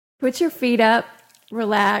Put your feet up,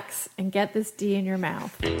 relax, and get this D in your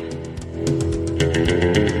mouth.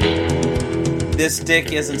 This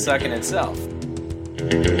dick isn't sucking itself.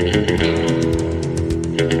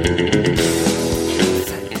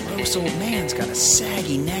 That gross old man's got a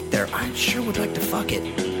saggy neck there. I sure would like to fuck it.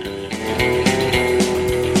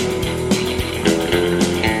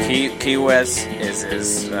 Key West is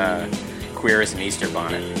as queer as an Easter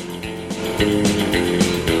bonnet.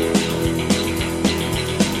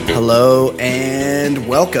 Hello and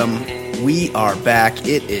welcome. We are back.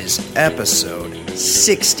 It is episode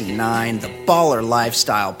 69, the Baller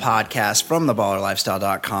Lifestyle podcast from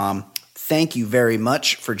theballerlifestyle.com. Thank you very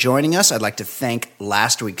much for joining us. I'd like to thank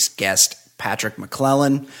last week's guest, Patrick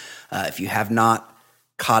McClellan. If you have not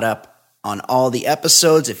caught up on all the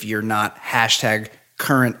episodes, if you're not hashtag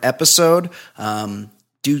current episode,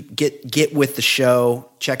 do get with the show.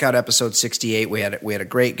 Check out episode 68. We had a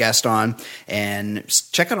great guest on, and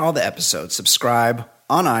check out all the episodes. Subscribe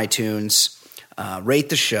on iTunes, rate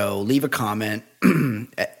the show, leave a comment.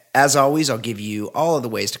 As always, I'll give you all of the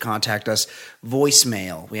ways to contact us.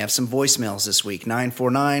 Voicemail. We have some voicemails this week.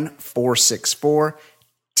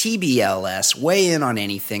 949-464-TBLS. Weigh in on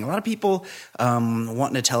anything. A lot of people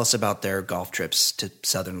wanting to tell us about their golf trips to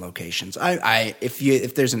southern locations.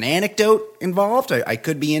 If there's an anecdote involved, I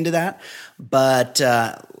could be into that. But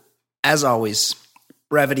as always,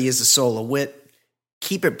 brevity is the soul of wit.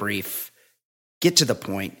 Keep it brief. Get to the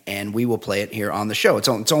point, and we will play it here on the show. It's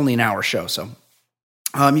only an hour show, so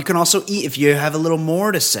you can also if you have a little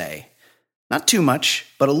more to say. Not too much,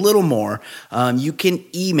 but a little more. You can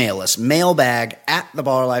email us,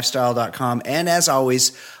 mailbag@theballerlifestyle.com. And as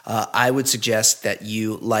always, I would suggest that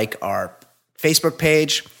you like our Facebook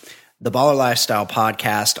page, The Baller Lifestyle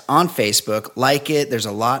Podcast on Facebook. Like it. There's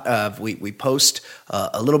a lot of, we post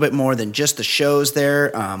a little bit more than just the shows there.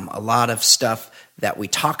 A lot of stuff that we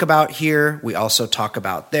talk about here, we also talk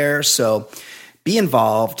about there. So be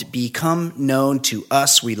involved, become known to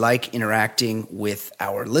us. We like interacting with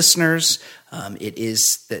our listeners.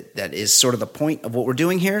 That is sort of the point of what we're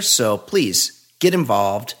doing here. So please get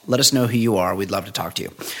involved. Let us know who you are. We'd love to talk to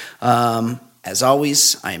you. As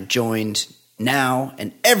always, I am joined now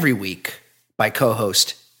and every week by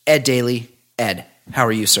co-host Ed Daly. Ed, how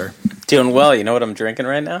are you, sir? Doing well. You know what I'm drinking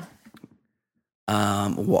right now?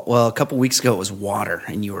 Well, a couple weeks ago it was water,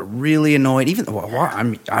 and you were really annoyed.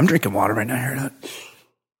 I'm drinking water right now. Hear that?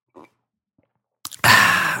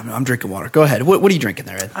 I'm drinking water. Go ahead. What are you drinking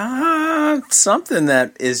there, Ed? Something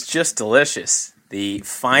that is just delicious. The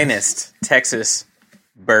finest Texas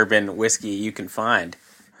bourbon whiskey you can find.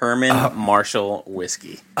 Herman Marshall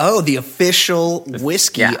Whiskey. Oh, the official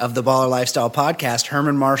whiskey of the Baller Lifestyle Podcast,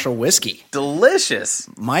 Herman Marshall Whiskey. Delicious.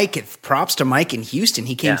 Mike, props to Mike in Houston.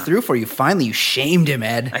 He came through for you. Finally, you shamed him,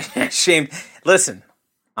 Ed. I shamed. Listen,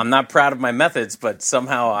 I'm not proud of my methods, but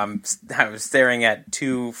somehow I was staring at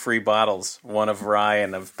two free bottles, one of rye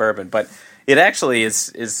and of bourbon. But it actually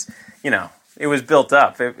is it was built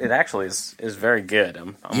up. It actually is very good.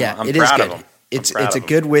 I'm proud of them. It's a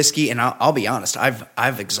good whiskey, and I'll be honest.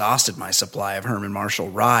 I've exhausted my supply of Herman Marshall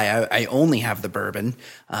rye. I only have the bourbon,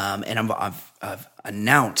 and I've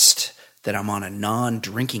announced that I'm on a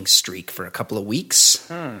non-drinking streak for a couple of weeks,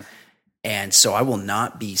 and so I will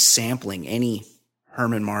not be sampling any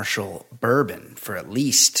Herman Marshall bourbon for at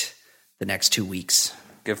least the next 2 weeks.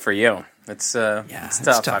 Good for you. It's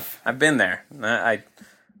tough. I've been there.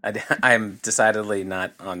 I'm decidedly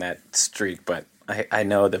not on that streak, but I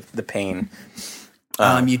know the pain.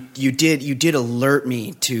 You did alert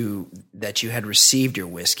me to that you had received your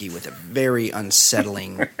whiskey with a very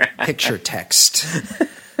unsettling picture text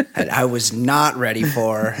that I was not ready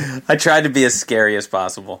for. I tried to be as scary as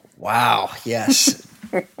possible. Wow. Yes.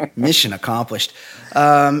 Mission accomplished.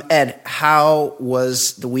 Ed, how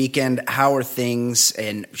was the weekend? How are things?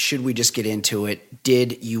 And should we just get into it?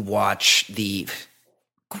 Did you watch the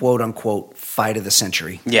quote unquote fight of the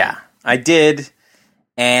century? Yeah, I did.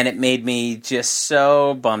 And it made me just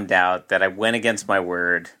so bummed out that I went against my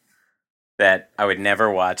word that I would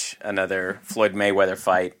never watch another Floyd Mayweather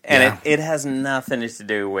fight. And it has nothing to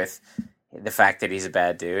do with the fact that he's a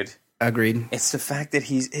bad dude. Agreed. It's the fact that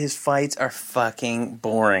his fights are fucking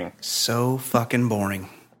boring. So fucking boring.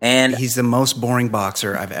 And he's the most boring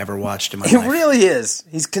boxer I've ever watched in my life. He really is.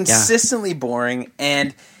 He's consistently boring.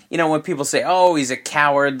 And when people say, "Oh, he's a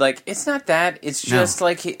coward," like it's not that. It's just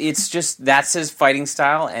that's his fighting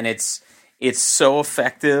style, and it's so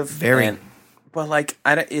effective. Very. But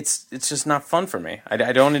it's just not fun for me.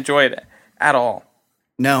 I don't enjoy it at all.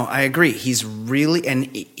 No, I agree. He's really,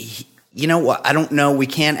 and you know what? I don't know. We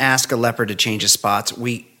can't ask a leopard to change his spots.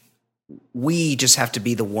 We we just have to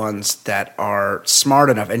be the ones that are smart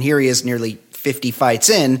enough. And here he is, nearly 50 fights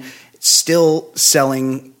in, still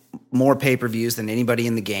selling more pay-per-views than anybody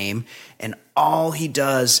in the game. And all he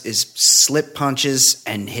does is slip punches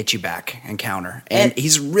and hit you back and counter. And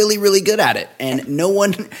he's really, really good at it. And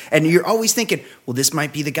and you're always thinking, well, this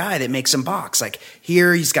might be the guy that makes him box. Like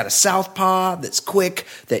here, he's got a southpaw that's quick,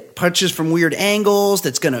 that punches from weird angles,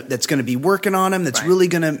 that's gonna be working on him, that's really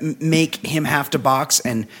gonna make him have to box.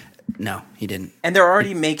 And no, he didn't. And they're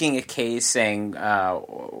already making a case saying,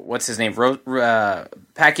 what's his name?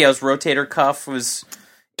 Pacquiao's rotator cuff was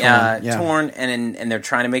torn, and they're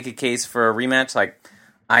trying to make a case for a rematch. Like,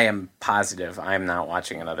 I am positive I am not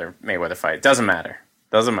watching another Mayweather fight. Doesn't matter.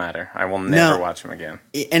 I will never watch him again.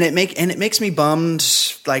 And it makes me bummed.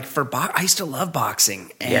 Like I used to love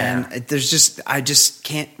boxing, and I just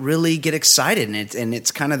can't really get excited, and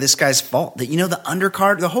it's kind of this guy's fault that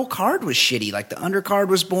the whole card was shitty. Like the undercard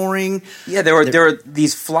was boring. Yeah, there were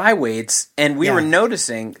these flyweights, and we were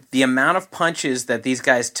noticing the amount of punches that these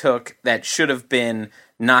guys took that should have been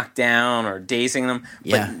knocked down or dazing them,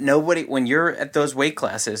 but nobody, when you're at those weight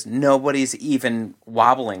classes, nobody's even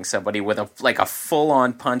wobbling somebody with a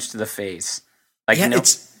full-on punch to the face. Like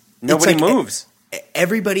nobody moves.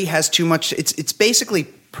 Everybody has too much. It's basically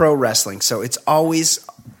pro wrestling, so it's always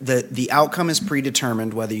the outcome is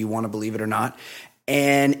predetermined, whether you want to believe it or not.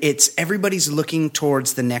 And everybody's looking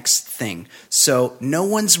towards the next thing. So no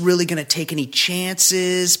one's really going to take any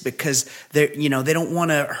chances because they don't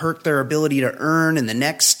want to hurt their ability to earn in the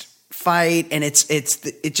next fight. And it's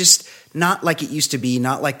just not like it used to be,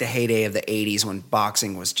 not like the heyday of the 80s when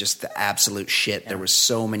boxing was just the absolute shit. Yeah. There were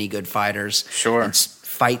so many good fighters. Sure. And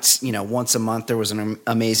fights, once a month there was an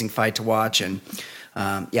amazing fight to watch. And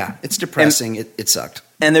it's depressing. It sucked.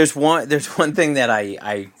 And there's one thing that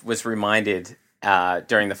I was reminded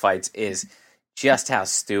during the fights is just how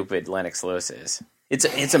stupid Lennox Lewis is.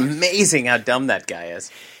 It's amazing how dumb that guy is.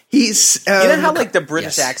 He's you know how like the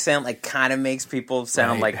British accent like kind of makes people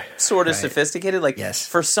sound like sort of sophisticated. Like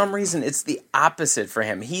for some reason it's the opposite for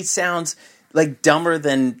him. He sounds like dumber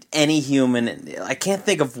than any human. I can't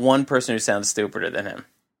think of one person who sounds stupider than him.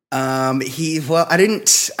 I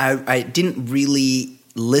didn't really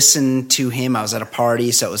listen to him. I was at a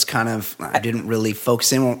party, so it was I didn't really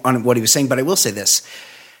focus in on what he was saying, but I will say this.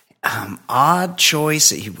 Odd choice.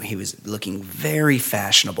 He was looking very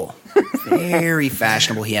fashionable. Very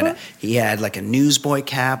fashionable. He had like a newsboy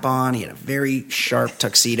cap on. He had a very sharp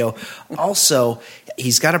tuxedo. Also,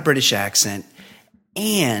 he's got a British accent,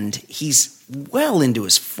 and he's well into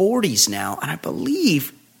his 40s now, and I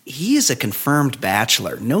believe he is a confirmed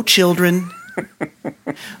bachelor. No children.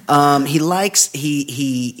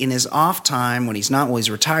 He in his off time when he's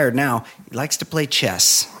retired now, he likes to play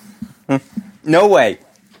chess. No way.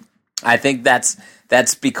 I think that's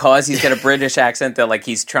because he's got a British accent that like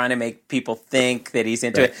he's trying to make people think that he's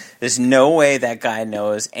into it. There's no way that guy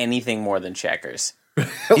knows anything more than checkers.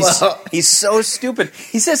 He's so stupid.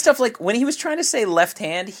 He says stuff like when he was trying to say left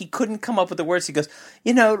hand, he couldn't come up with the words. He goes,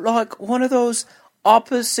 like one of those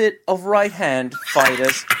opposite of right hand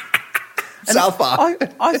fighters. Southpaw.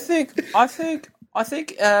 I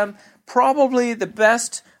think probably the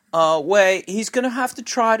best way he's going to have to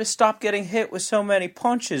try to stop getting hit with so many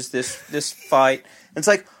punches this fight. And it's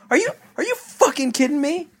like, are you fucking kidding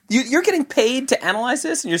me? You're getting paid to analyze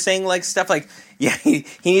this, and you're saying like stuff like, he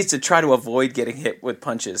needs to try to avoid getting hit with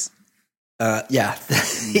punches.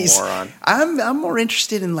 Moron. I'm more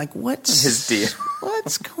interested in like what's his deal.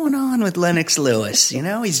 What's going on with Lennox Lewis?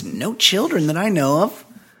 He's no children that I know of.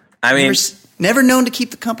 I mean, never known to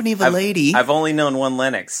keep the company of a lady. I've only known one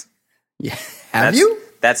Lennox. Yeah, have you?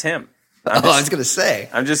 That's him. I was going to say.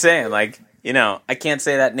 I'm just saying, like, I can't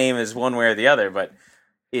say that name is one way or the other, but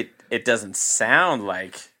it doesn't sound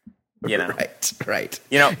like, Right.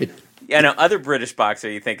 Other British boxer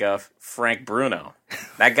you think of, Frank Bruno.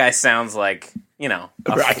 That guy sounds like,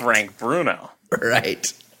 Frank Bruno.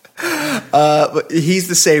 Right. But he's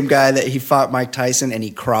the same guy that he fought Mike Tyson and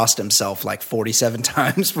he crossed himself like 47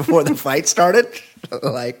 times before the fight started.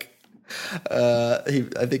 I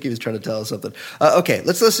think he was trying to tell us something. Okay,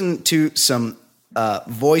 let's listen to some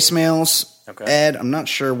voicemails. Okay. Ed, I'm not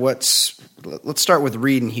sure let's start with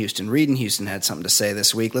Reed in Houston. Reed in Houston had something to say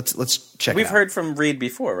this week. Let's check it out. We've heard from Reed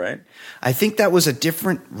before, right? I think that was a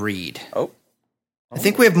different Reed. Oh. I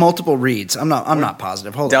think we have multiple Reeds. I'm not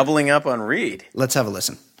positive. Hold on. Doubling up on Reed. Let's have a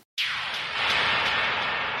listen.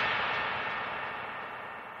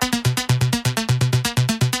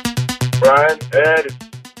 Brian, Ed,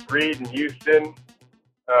 Reed in Houston.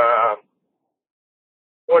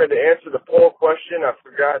 Wanted to answer the poll question. I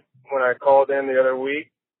forgot when I called in the other week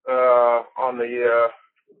on the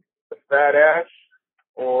the fat ass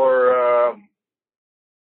or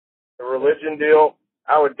the religion deal,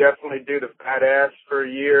 I would definitely do the fat ass for a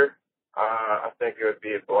year. I think it would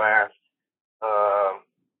be a blast. I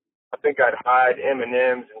think I'd hide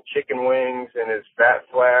M&Ms and chicken wings in his fat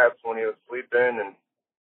slabs when he was sleeping and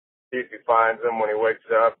see if he finds them when he wakes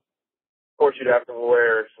up. Of course, you'd have to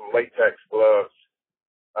wear some latex gloves.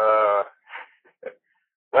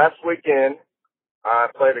 Last weekend, I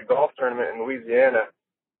played a golf tournament in Louisiana,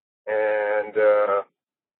 and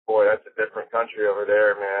boy, that's a different country over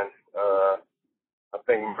there, man. I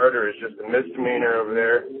think murder is just a misdemeanor over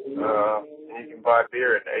there, and you can buy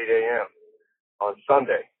beer at 8 a.m. on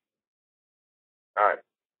Sunday. All right,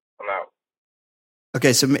 I'm out.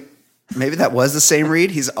 Okay, so maybe that was the same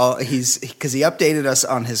Reed. He's because he updated us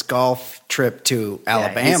on his golf trip to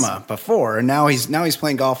Alabama before, and now he's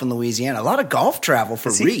playing golf in Louisiana. A lot of golf travel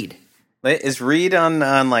for Reed. Is Reed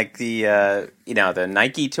on like the the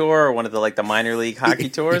Nike tour or one of the minor league hockey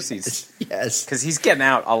tours? Yes, because he's getting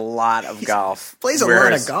out a lot of golf. Plays a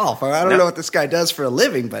lot of golf. I don't know what this guy does for a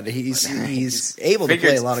living, but he's able to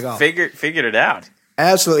play a lot of golf. Figured it out.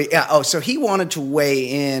 Absolutely. Yeah. Oh, so he wanted to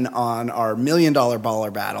weigh in on our $1 million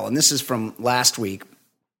baller battle, and this is from last week,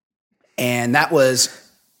 and that was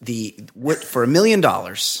for $1 million.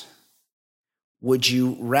 Would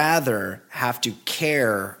you rather have to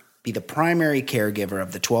be the primary caregiver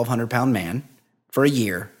of the 1,200-pound man for a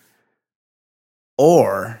year,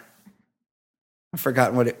 or I've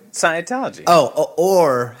forgotten what it... Scientology. Oh,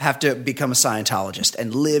 or have to become a Scientologist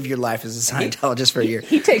and live your life as a Scientologist for a year.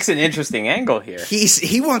 He takes an interesting angle here. He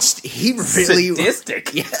really...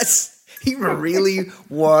 Sadistic. Yes. He really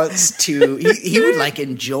wants to... He would,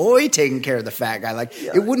 enjoy taking care of the fat guy.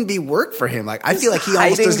 It wouldn't be work for him. I feel like he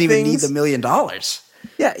almost doesn't even need the $1 million.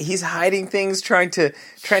 Yeah, he's hiding things, trying to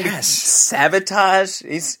sabotage.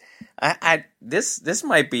 This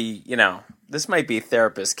might be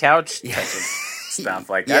therapist couch type of stuff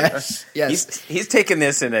like that. Yes. He's taking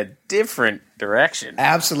this in a different direction.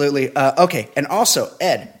 Absolutely. Okay, and also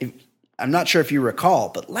Ed, I'm not sure if you recall,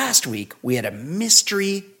 but last week we had a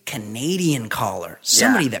mystery Canadian caller,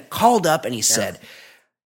 somebody that called up and he said,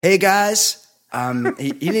 "Hey guys,"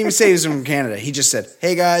 he didn't even say he was from Canada. He just said,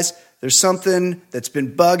 "Hey guys, there's something that's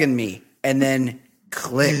been bugging me," and then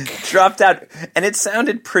click. Dropped out. And it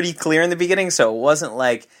sounded pretty clear in the beginning, so it wasn't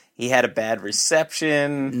like he had a bad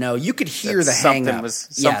reception. No, you could hear the hang up. Something was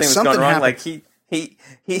going wrong. Happened.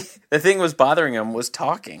 The thing was bothering him was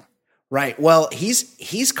talking. Right. Well,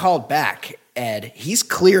 he's called back, Ed. He's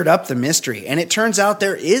cleared up the mystery, and it turns out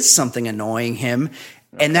there is something annoying him,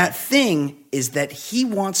 and that thing is that he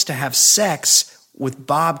wants to have sex with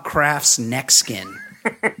Bob Kraft's neck skin.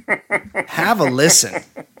 Have a listen.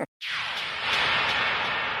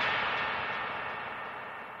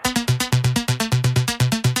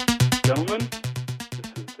 Gentlemen,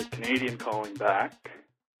 this is the Canadian calling back.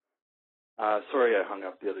 Sorry I hung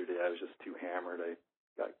up the other day. I was just too hammered. I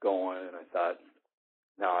got going and I thought,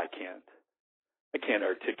 no, I can't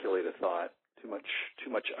articulate a thought. Too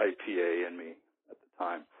much IPA in me at the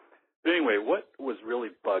time. But anyway, what was really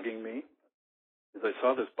bugging me is I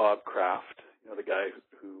saw this Bob Kraft, the guy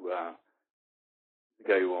who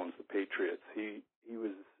owns the Patriots. He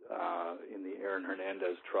was in the Aaron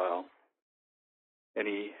Hernandez trial, and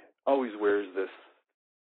he always wears this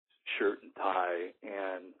shirt and tie.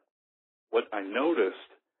 And what I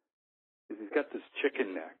noticed is he's got this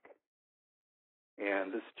chicken neck,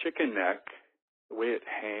 and this chicken neck, the way it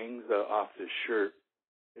hangs off his shirt,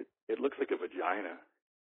 it looks like a vagina,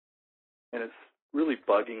 and it's really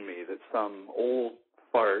bugging me that some old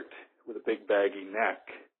fart with a big baggy neck,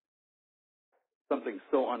 something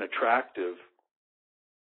so unattractive,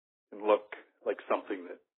 can look like something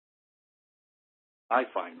that I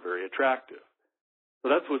find very attractive. So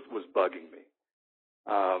that's what was bugging me.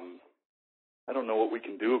 I don't know what we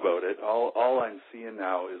can do about it. All I'm seeing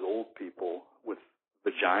now is old people with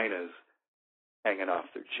vaginas hanging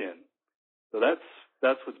off their chin. So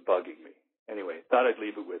that's what's bugging me. Anyway, thought I'd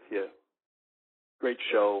leave it with you. Great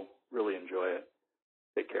show. Really enjoy it.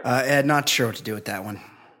 Take care. Ed, not sure what to do with that one.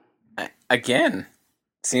 Again,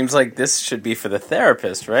 seems like this should be for the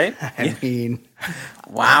therapist, right? I mean,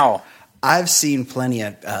 wow. I've seen plenty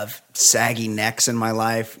of saggy necks in my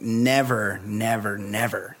life. Never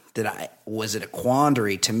was it a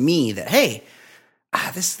quandary to me that, hey,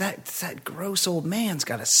 that gross old man's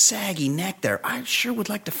got a saggy neck there. I sure would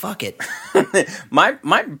like to fuck it. My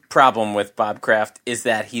problem with Bob Kraft is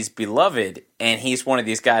that he's beloved, and he's one of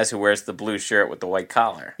these guys who wears the blue shirt with the white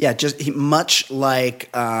collar. Yeah, much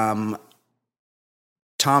like Thomas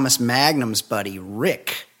Magnum's buddy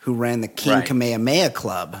Rick, who ran the King Kamehameha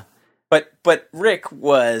Club. But Rick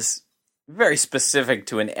was very specific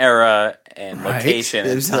to an era and location.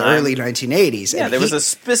 It was the early 1980s. Yeah, and there was a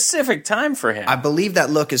specific time for him. I believe that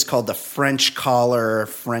look is called the French collar,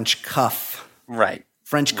 French cuff. Right.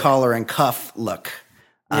 French collar and cuff look.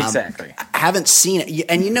 Exactly. I haven't seen it,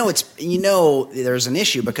 and there's an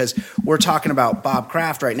issue because we're talking about Bob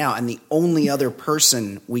Kraft right now, and the only other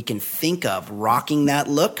person we can think of rocking that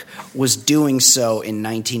look was doing so in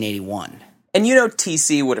 1981. And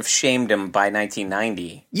TC would have shamed him by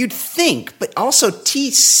 1990. You'd think, but also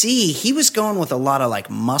TC, he was going with a lot of like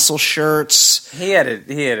muscle shirts. He had a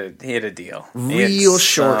deal. Real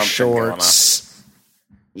short shorts.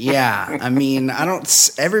 Yeah, I mean,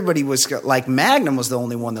 everybody was like Magnum was the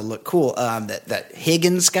only one that looked cool. That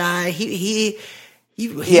Higgins guy, he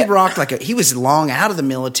rocked he was long out of the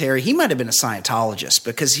military. He might have been a Scientologist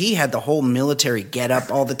because he had the whole military get up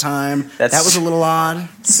all the time. That was a little odd.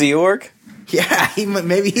 Sea Org? Yeah,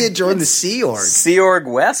 maybe he had joined the Sea Org. Sea Org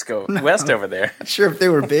West over there. Not sure if they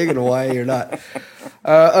were big in Hawaii or not.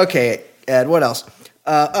 Okay, Ed, what else?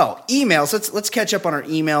 Emails. Let's catch up on our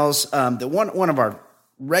emails. The one of our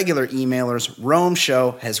regular emailers, Rome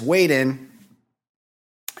Show, has weighed in,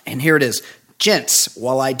 and here it is. Gents,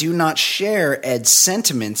 while I do not share Ed's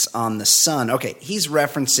sentiments on the sun, okay, he's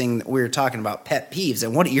referencing, we were talking about pet peeves,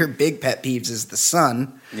 and one of your big pet peeves is the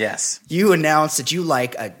sun. Yes. You announced that you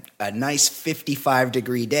like a nice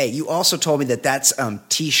 55-degree day. You also told me that that's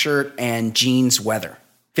T-shirt and jeans weather,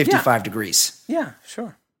 55 degrees. Yeah,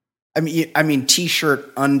 sure. I mean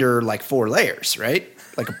T-shirt under like 4 layers, right?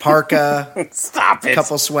 Like a parka, stop it. A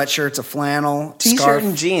couple sweatshirts, a flannel, T-shirt scarf.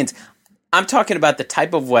 and jeans. I'm talking about the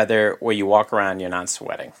type of weather where you walk around, you're not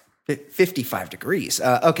sweating. 55 degrees.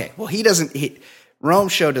 Okay, well, Rome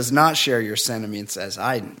Show does not share your sentiments, as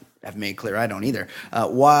I have made clear. I don't either.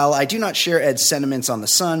 While I do not share Ed's sentiments on the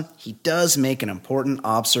sun, he does make an important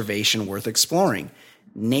observation worth exploring,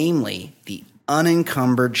 namely the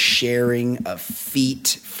unencumbered sharing of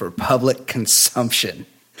feet for public consumption.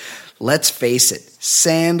 Let's face it,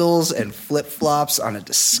 sandals and flip-flops on a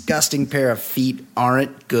disgusting pair of feet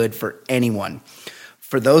aren't good for anyone.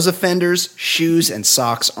 For those offenders, shoes and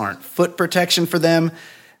socks aren't foot protection for them.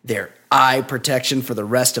 They're eye protection for the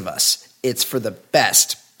rest of us. It's for the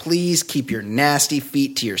best. Please keep your nasty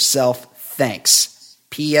feet to yourself. Thanks.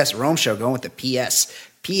 P.S. Rome Show going with the P.S.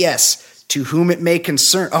 P.S. To whom it may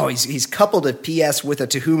concern. Oh, he's coupled a P.S. with a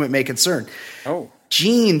to whom it may concern. Oh.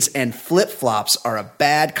 Jeans and flip-flops are a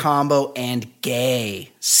bad combo and gay.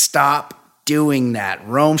 Stop doing that.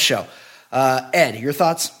 Rome Show. Ed, your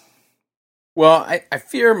thoughts? Well, I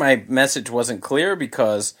fear my message wasn't clear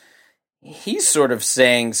because he's sort of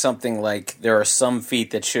saying something like there are some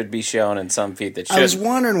feet that should be shown and some feet that shouldn't. I was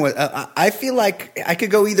wondering what I feel like I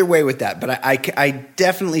could go either way with that, but I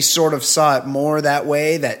definitely sort of saw it more that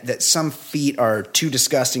way, that some feet are too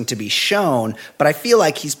disgusting to be shown, but I feel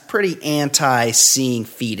like he's pretty anti-seeing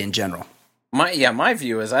feet in general. My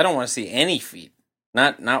view is I don't want to see any feet.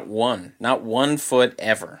 Not one foot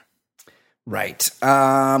ever. Right.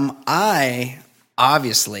 I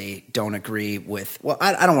obviously don't agree with, well,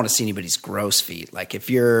 I don't want to see anybody's gross feet. Like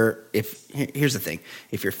here's the thing.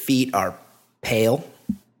 If your feet are pale,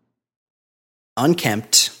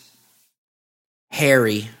 unkempt,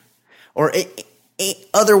 hairy, or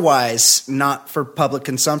otherwise not for public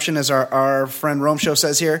consumption, as our friend Rome Show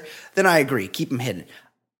says here, then I agree. Keep them hidden.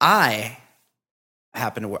 I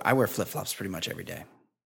wear flip-flops pretty much every day.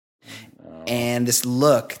 And this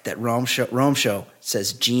look that Rome Show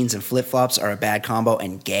says jeans and flip-flops are a bad combo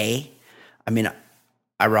and gay. I mean,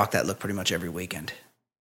 I rock that look pretty much every weekend.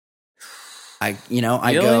 I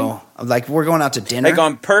Really? go, like, we're going out to dinner. Like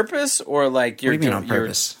on purpose or like you're What do you mean on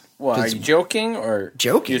purpose? Well, are you joking or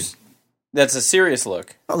joking? That's a serious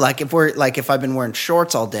look. Like if I've been wearing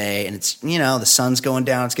shorts all day and it's, the sun's going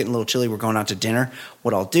down, it's getting a little chilly, we're going out to dinner.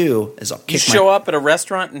 What I'll do is You show up at a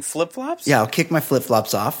restaurant in flip-flops? Yeah, I'll kick my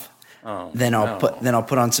flip-flops off. Then I'll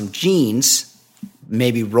put on some jeans,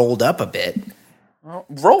 maybe rolled up a bit.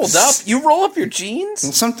 Rolled up? You roll up your jeans?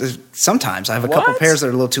 Sometimes I have a couple pairs that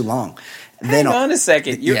are a little too long. Hang on a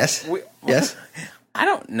second. Yes. I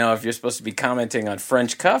don't know if you're supposed to be commenting on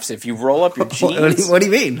French cuffs if you roll up your jeans. What do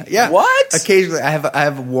you mean? Yeah. What? Occasionally, I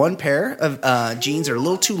have one pair of jeans that are a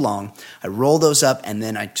little too long. I roll those up and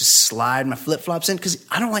then I just slide my flip-flops in because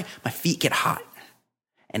I don't like my feet get hot.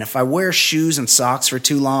 And if I wear shoes and socks for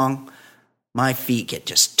too long, my feet get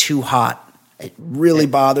just too hot. It really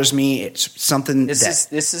bothers me. It's something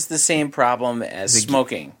This is the same problem as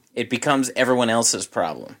smoking. It becomes everyone else's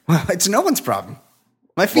problem. Well, it's no one's problem.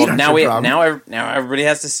 My feet aren't your problem. Now everybody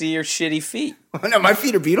has to see your shitty feet. No, my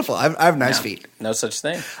feet are beautiful. I have nice feet. No such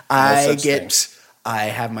thing. I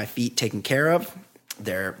have my feet taken care of.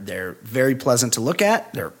 They're very pleasant to look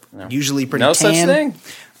at. They're usually pretty No tan. such thing.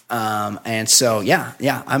 And so, yeah,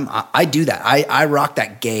 I do that. I rock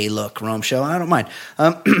that gay look, Rome Show. I don't mind.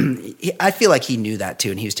 I feel like he knew that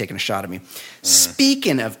too, and he was taking a shot at me.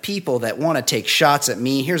 Speaking of people that want to take shots at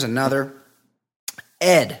me, here's another.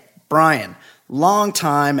 Ed, Brian, long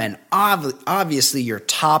time and obviously your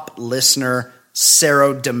top listener,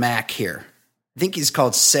 Saro DeMac here. I think he's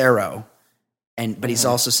called Saro, but he's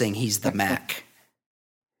also saying he's the Mac,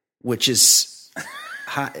 which is,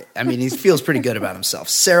 I mean, he feels pretty good about himself.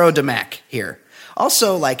 Saro DeMac here.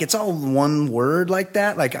 Also, like, it's all one word like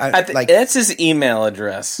that. Like, that's his email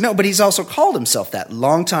address. No, but he's also called himself that.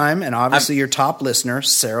 Long time, and obviously your top listener,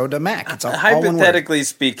 Saro DeMac. It's all one word. Hypothetically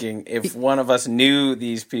speaking, if one of us knew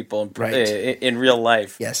these people in real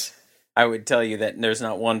life, yes, I would tell you that there's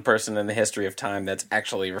not one person in the history of time that's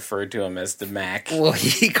actually referred to him as the Mac. Well,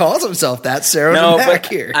 he calls himself that, Saro DeMac but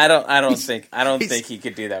here. I don't think he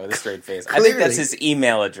could do that with a straight face. I think that's his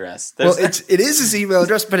email address. It is his email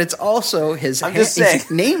address, but it's also his. I'm just saying,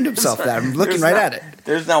 he's named himself that. I'm looking at it.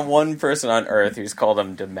 There's not one person on earth who's called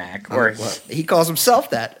him DeMac, he calls himself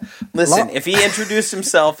that. Listen, if he introduced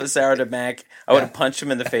himself as Saro DeMac, I would have punched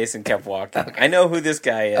him in the face and kept walking. Okay. I know who this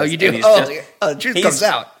guy is. Oh, you do? The truth comes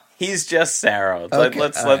out. He's just Saro. Okay,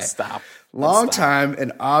 Let's stop. Long time,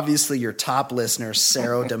 and obviously your top listener,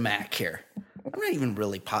 Saro DeMac here. I'm not even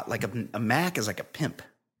really like a Mac is like a pimp.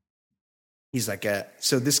 He's like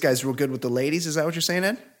so this guy's real good with the ladies. Is that what you're saying,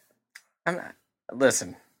 Ed?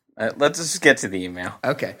 Listen, let's just get to the email.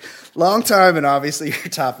 Okay. Long time, and obviously your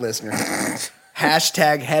top listener.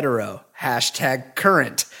 Hashtag hetero. Hashtag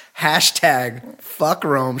current. Hashtag fuck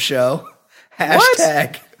Rome Show.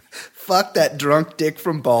 Hashtag fuck that drunk dick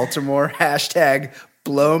from Baltimore. Hashtag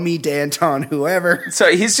blow me Danton whoever.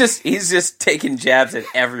 So he's just taking jabs at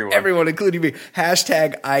everyone. Everyone, including me.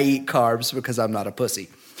 Hashtag I eat carbs because I'm not a pussy.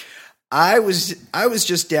 I was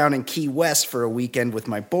just down in Key West for a weekend with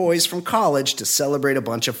my boys from college to celebrate a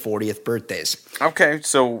bunch of 40th birthdays. Okay,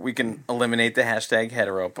 so we can eliminate the hashtag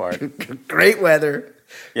hetero part. Great weather,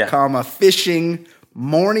 fishing,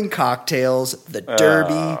 morning cocktails, the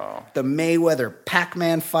Derby, the Mayweather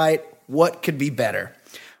Pac-Man fight. What could be better?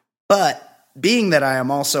 But being that I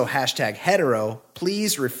am also hashtag hetero,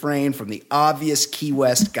 please refrain from the obvious Key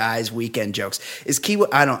West guys weekend jokes. Is Key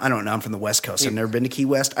West? I don't know. I'm from the West Coast. I've never been to Key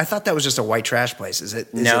West. I thought that was just a white trash place. Is it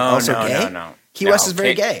also gay? No. Key West is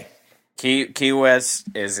very gay. Key West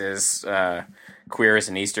is as queer as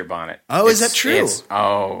an Easter bonnet. Oh, is that true?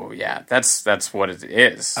 Oh, yeah. That's what it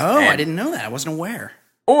is. Oh, I didn't know that. I wasn't aware.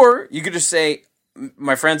 Or you could just say,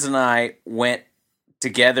 my friends and I went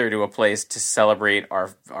together to a place to celebrate our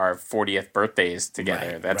 40th birthdays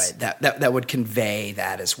together. Right. That would convey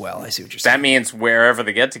that as well. I see what you're saying. That means wherever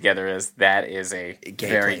the get together is, that is a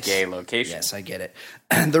very gay location. Yes, I get it.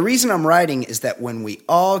 The reason I'm writing is that when we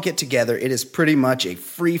all get together, it is pretty much a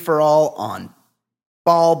free for all on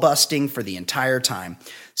ball busting for the entire time.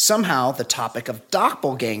 Somehow the topic of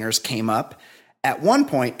doppelgangers came up at one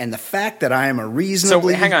point, and the fact that I am a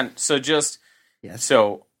reasonably hang on.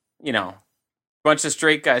 Bunch of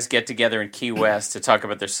straight guys get together in Key West to talk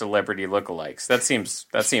about their celebrity lookalikes. That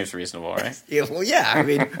seems reasonable, right? Yeah. I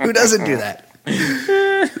mean, who doesn't do that?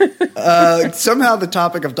 Somehow the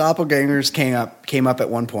topic of doppelgangers came up at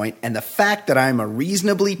one point, and the fact that I'm a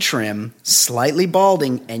reasonably trim, slightly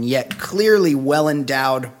balding, and yet clearly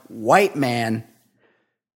well-endowed white man.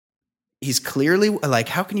 He's clearly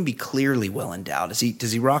how can you be clearly well endowed?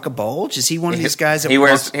 Does he rock a bulge? Is he one of these guys that he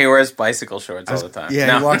wears bicycle shorts all the time?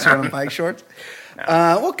 Yeah, he walks around in bike shorts. No.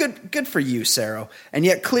 Well, good for you, Saro. And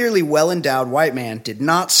yet clearly well endowed white man did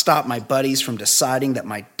not stop my buddies from deciding that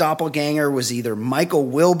my doppelganger was either Michael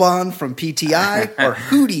Wilbon from PTI or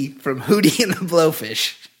Hootie from Hootie and the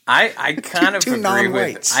Blowfish. I kind of two agree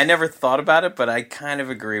non-whites. I never thought about it, but I kind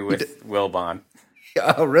of agree with Wilbon.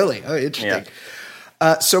 Oh, really? Oh, interesting.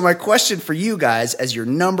 Yeah. So my question for you guys, as your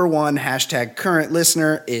number one hashtag current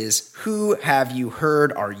listener, is who have you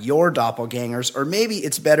heard are your doppelgangers? Or maybe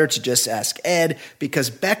it's better to just ask Ed, because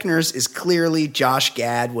Beckner's is clearly Josh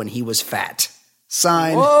Gad when he was fat.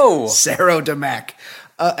 Signed, Saro DeMac.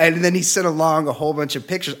 And then he sent along a whole bunch of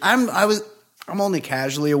pictures. I'm only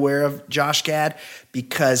casually aware of Josh Gad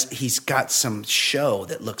because he's got some show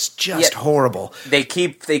that looks just horrible. They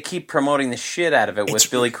keep promoting the shit out of it with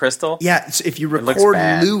Billy Crystal. Yeah, so if you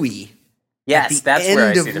record Louie, yes, that's end where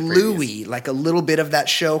I of see the Louie, like a little bit of that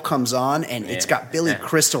show comes on, and it's got Billy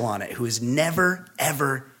Crystal on it, who has never,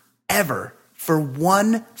 ever, ever, for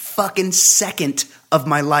one fucking second of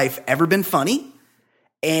my life, ever been funny.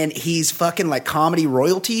 And he's fucking like comedy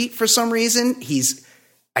royalty for some reason. He's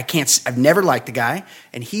I've never liked the guy,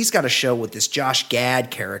 and he's got a show with this Josh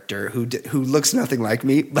Gad character who looks nothing like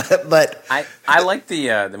me, but I like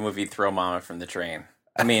the movie Throw Mama from the Train.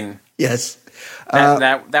 I mean, yes,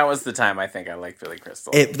 that was the time I think I liked Billy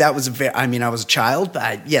Crystal. That was I was a child,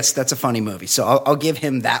 but yes, that's a funny movie. So I'll give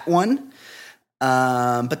him that one.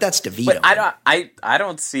 But that's DeVito. But I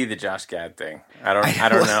don't see the Josh Gad thing. I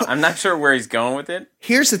don't know. I'm not sure where he's going with it.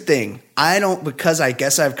 Here's the thing. Because I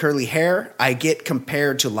guess I have curly hair, I get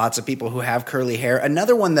compared to lots of people who have curly hair.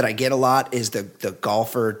 Another one that I get a lot is the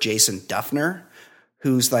golfer Jason Duffner,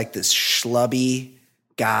 who's like this schlubby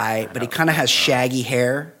guy, but he kind of has shaggy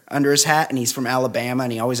hair under his hat, and he's from Alabama,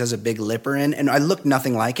 and he always has a big lipper in. And I look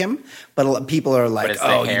nothing like him, but people are like, but it's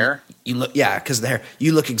the hair? You look, yeah, because the hair.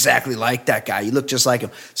 You look exactly like that guy. You look just like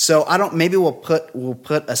him. So I don't. Maybe we'll put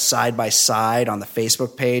a side by side on the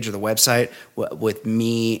Facebook page or the website with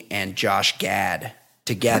me and Josh Gad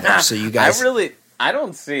together. So you guys, I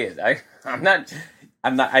don't see it. I'm not.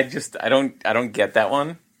 I don't get that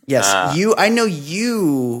one. Yes, I know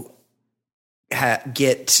you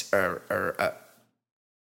get or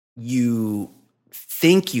you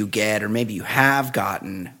think you get, or maybe you have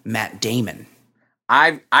gotten Matt Damon.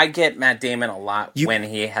 I get Matt Damon a lot when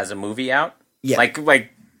he has a movie out. Yeah. Like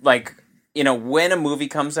when a movie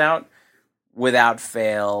comes out, without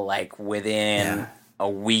fail, like within a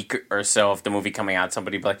week or so of the movie coming out,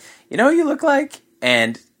 somebody be like, you look like,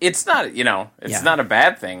 and it's not, not a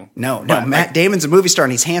bad thing. No, Matt Damon's a movie star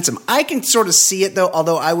and he's handsome. I can sort of see it though,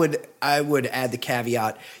 although I would add the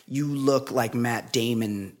caveat, you look like Matt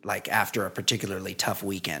Damon like after a particularly tough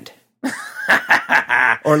weekend.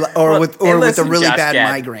 or with a really bad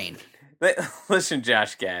migraine. Listen,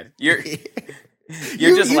 Josh Gad, you're you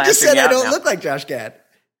just just said out I don't now. look like Josh Gad.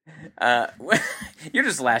 You're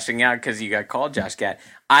just lashing out because you got called Josh Gad.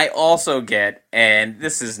 I also get, and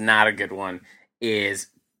this is not a good one, is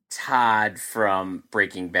Todd from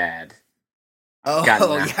Breaking Bad. Oh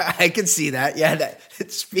yeah, I can see that. Yeah,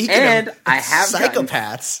 speaking of I have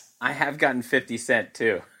psychopaths, I have gotten 50 Cent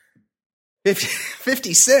too.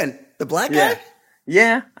 50 Cent, the black guy?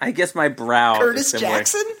 Yeah, I guess my brow Curtis is similar.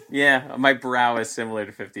 Jackson? Yeah, my brow is similar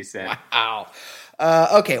to 50 Cent. Wow.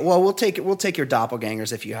 Okay, well, we'll take your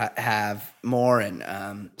doppelgangers if you have more.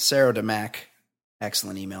 And Sarah DeMac,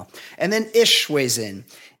 excellent email. And then Ish weighs in.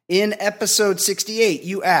 In episode 68,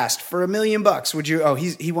 you asked for $1 million. Would you? Oh,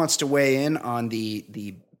 he wants to weigh in on the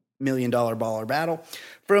 $1 million baller battle.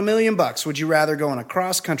 For $1 million, would you rather go on a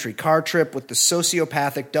cross-country car trip with the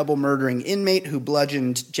sociopathic double-murdering inmate who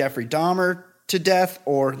bludgeoned Jeffrey Dahmer to death,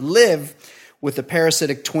 or live with a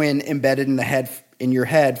parasitic twin embedded in your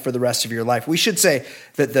head for the rest of your life? We should say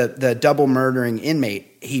that the double-murdering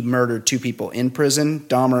inmate, he murdered 2 people in prison,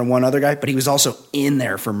 Dahmer and one other guy, but he was also in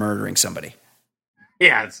there for murdering somebody.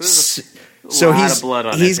 Yeah, so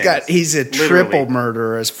he's a triple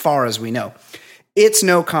murderer as far as we know. It's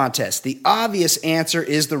no contest. The obvious answer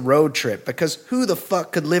is the road trip, because who the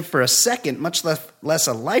fuck could live for a second, much less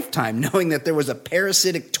a lifetime, knowing that there was a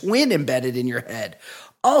parasitic twin embedded in your head?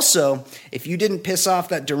 Also, if you didn't piss off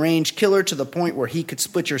that deranged killer to the point where he could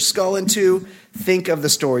split your skull in two, think of the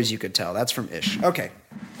stories you could tell. That's from Ish. Okay.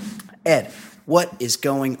 Ed, what is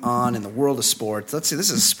going on in the world of sports? Let's see. This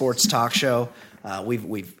is a sports talk show.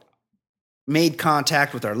 We've made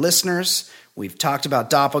contact with our listeners. We've talked about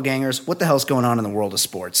doppelgangers. What the hell's going on in the world of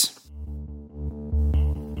sports?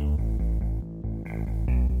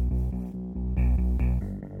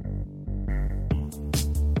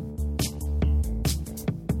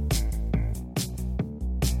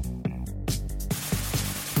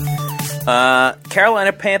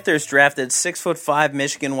 Carolina Panthers drafted 6'5"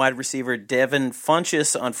 Michigan wide receiver Devin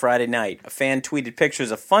Funchess on Friday night. A fan tweeted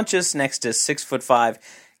pictures of Funchess next to 6'5"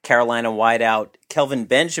 Carolina wideout Kelvin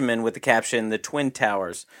Benjamin with the caption, "The Twin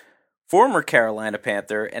Towers." Former Carolina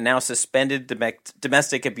Panther and now suspended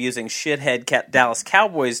domestic abusing shithead Dallas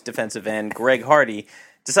Cowboys defensive end Greg Hardy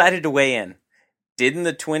decided to weigh in. Didn't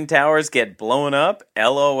the Twin Towers get blown up?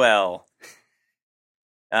 LOL.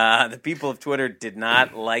 The people of Twitter did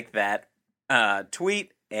not like that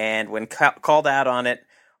tweet, and when called out on it,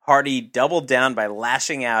 Hardy doubled down by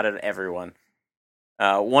lashing out at everyone.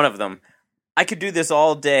 One of them, "I could do this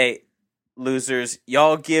all day, losers.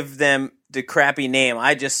 Y'all give them the crappy name.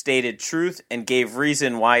 I just stated truth and gave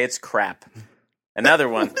reason why it's crap." Another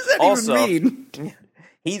one, what does that also, even mean?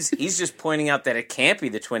 He's just pointing out that it can't be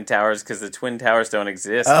the Twin Towers because the Twin Towers don't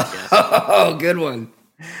exist. I guess. Oh, good one.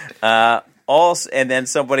 Also, and then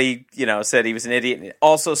somebody, said he was an idiot.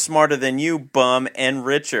 Also smarter than you, bum, and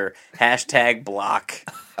richer. #block.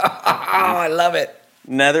 Oh, I love it.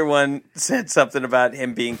 Another one said something about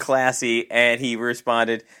him being classy, and he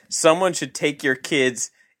responded, "Someone should take your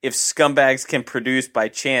kids if scumbags can produce by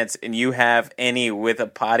chance and you have any with a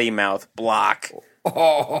potty mouth, block.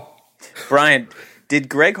 Oh. Brian, did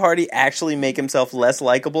Greg Hardy actually make himself less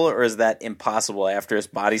likable, or is that impossible after his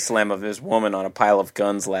body slam of his woman on a pile of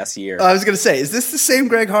guns last year? I was going to say, is this the same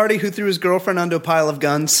Greg Hardy who threw his girlfriend onto a pile of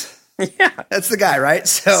guns? Yeah. That's the guy, right?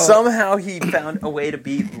 So somehow he found a way to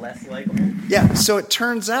be less likable. Yeah, so it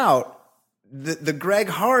turns out the Greg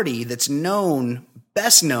Hardy that's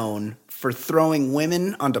best known for throwing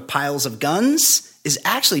women onto piles of guns is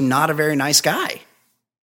actually not a very nice guy.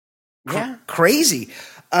 Yeah. Crazy.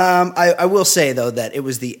 I will say, though, that it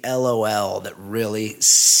was the LOL that really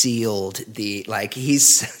sealed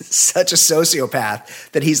he's such a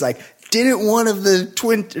sociopath that he's like, didn't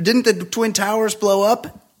the Twin Towers blow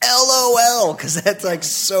up? LOL, because that's like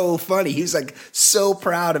so funny. He's like so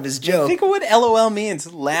proud of his joke. Think of what LOL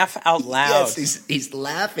means. Laugh out loud. Yes, he's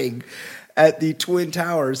laughing at the Twin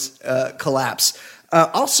Towers collapse.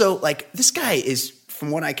 Also, like, this guy is, from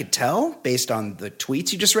what I could tell, based on the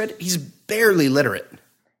tweets you just read, he's barely literate.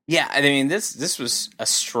 Yeah, I mean, this was a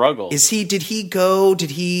struggle. Did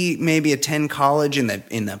he maybe attend college in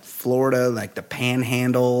the Florida, like the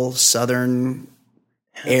Panhandle, southern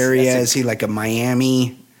area? Is he like a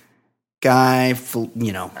Miami guy, FSU?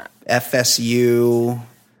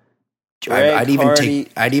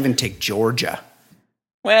 I'd even take Georgia.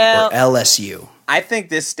 Well, or LSU. I think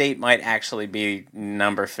this state might actually be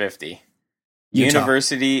number 50. Utah.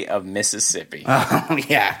 University of Mississippi. Oh,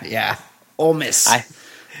 yeah. Ole Miss.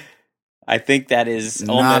 I think that is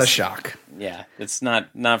not a shock. Yeah, it's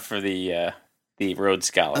not for the Rhodes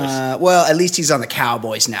Scholars. Well, at least he's on the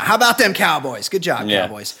Cowboys now. How about them Cowboys? Good job, Yeah.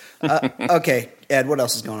 Cowboys. Okay, Ed, what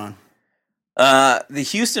else is going on? The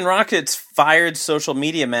Houston Rockets fired social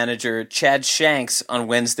media manager Chad Shanks on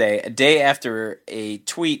Wednesday, a day after a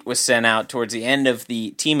tweet was sent out towards the end of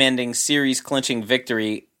the team series clinching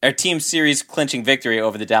victory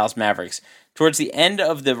over the Dallas Mavericks. Towards the end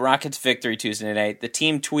of the Rockets' victory Tuesday night, the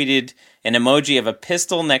team tweeted an emoji of a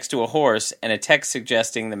pistol next to a horse and a text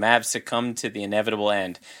suggesting the Mavs succumbed to the inevitable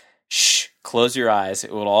end. Shh, close your eyes.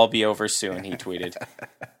 It will all be over soon, he tweeted.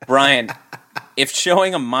 Brian, if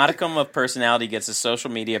showing a modicum of personality gets a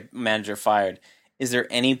social media manager fired, is there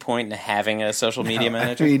any point in having a social media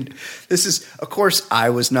manager? I mean, this is, of course,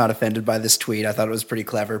 I was not offended by this tweet. I thought it was pretty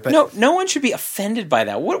clever. But no one should be offended by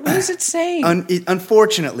that. What is it saying?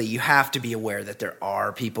 Unfortunately, you have to be aware that there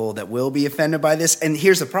are people that will be offended by this. And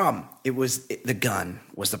here's the problem. The gun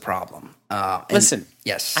was the problem. Listen,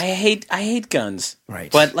 yes, I hate guns.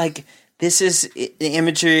 Right. But like, this is the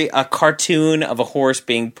imagery, a cartoon of a horse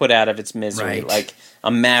being put out of its misery, right. Like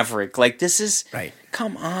a maverick. Like, this is right.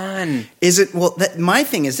 Come on. Is it? Well, my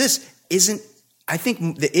thing is this. I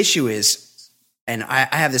think the issue is, and I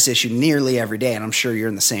have this issue nearly every day, and I'm sure you're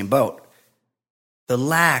in the same boat. The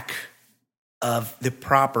lack of the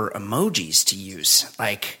proper emojis to use,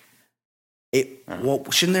 like.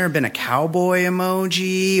 Shouldn't there have been a cowboy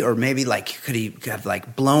emoji, or maybe like could he have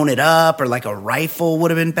like blown it up, or like a rifle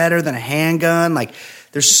would have been better than a handgun? Like,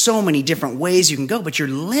 there's so many different ways you can go, but you're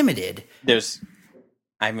limited. There's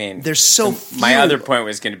so few. My other point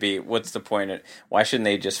was going to be, what's the point? Why shouldn't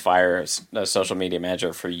they just fire a social media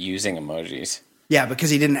manager for using emojis? Yeah, because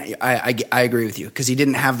he didn't. I agree with you, because he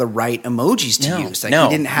didn't have the right emojis to use. Like, he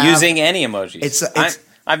didn't have using any emojis. It's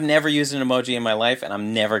I've never used an emoji in my life, and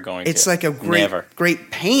I'm never going to. It's like a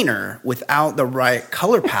great painter without the right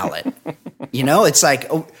color palette. It's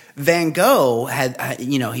like Van Gogh had,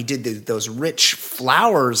 he did those rich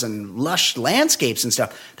flowers and lush landscapes and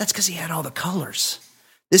stuff. That's because he had all the colors.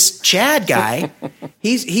 This Chad guy,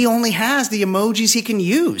 he only has the emojis he can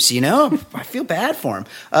use. I feel bad for him.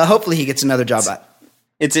 Hopefully, he gets another job.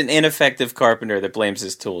 It's an ineffective carpenter that blames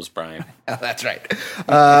his tools, Brian. Oh, that's right.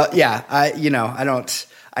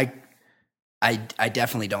 I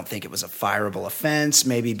definitely don't think it was a fireable offense.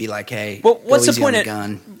 Maybe be like, hey, well, what's the point?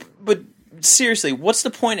 Gun. But seriously, what's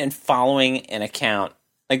the point in following an account?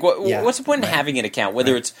 Like, what's the point in having an account,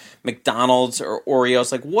 whether it's McDonald's or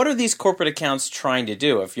Oreos? Like, what are these corporate accounts trying to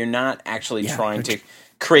do if you're not actually trying to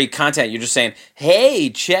create content? You're just saying,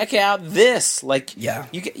 hey, check out this. Like,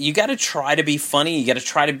 you got to try to be funny. You got to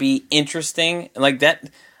try to be interesting. Like that.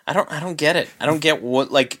 I don't get it. I don't get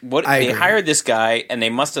what they hired this guy, and they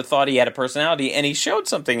must have thought he had a personality, and he showed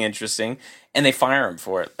something interesting, and they fire him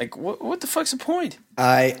for it. Like, what the fuck's the point?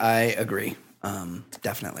 I agree.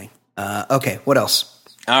 Definitely. Okay, what else?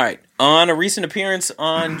 All right. On a recent appearance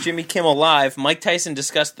on Jimmy Kimmel Live, Mike Tyson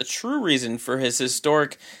discussed the true reason for his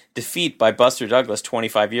historic defeat by Buster Douglas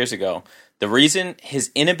 25 years ago. The reason?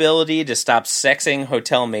 His inability to stop sexing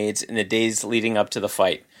hotel maids in the days leading up to the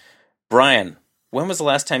fight. Brian, when was the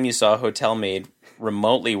last time you saw a hotel maid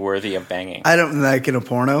remotely worthy of banging. I don't like in a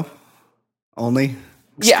porno. Only.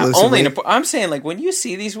 Yeah, only. Exclusively? I'm saying, like, when you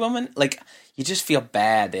see these women, like, you just feel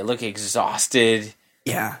bad. They look exhausted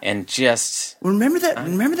Yeah. and just. Remember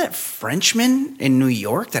that Frenchman in New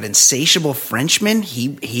York? That insatiable Frenchman.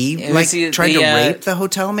 He tried to rape the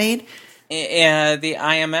hotel maid. The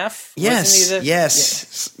IMF.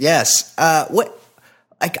 Yes. Yes. What?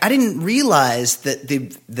 Like, I didn't realize that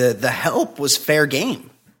the help was fair game.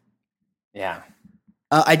 Yeah.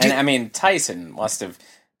 I mean, Tyson in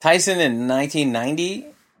 1990.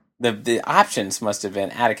 The options must have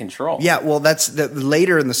been out of control. Yeah, well, that's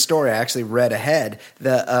later in the story. I actually read ahead.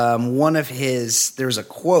 There was a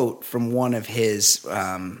quote from one of his,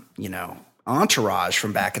 entourage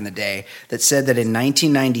from back in the day that said that in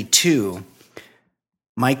 1992,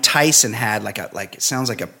 Mike Tyson had it sounds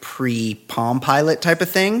like a pre-Palm Pilot type of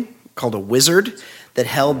thing called a wizard that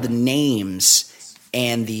held the names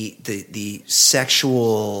and the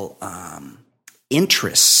sexual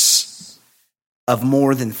interests of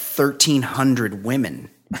more than 1,300 women.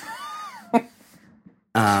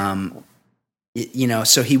 So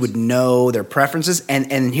he would know their preferences.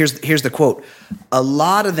 And here's the quote. A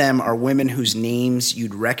lot of them are women whose names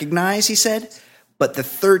you'd recognize, he said, but the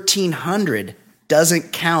 1,300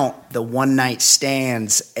 doesn't count the one-night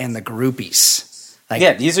stands and the groupies.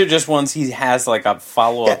 These are just ones he has like a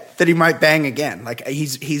follow-up. That he might bang again. Like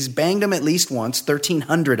he's banged them at least once,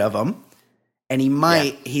 1,300 of them. And he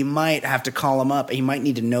might have to call them up. He might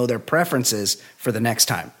need to know their preferences for the next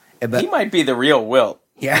time. But he might be the real Wilt.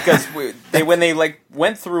 Yeah. Because when they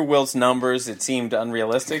went through Wilt's numbers, it seemed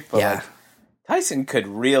unrealistic. But Tyson could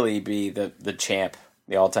really be the champ,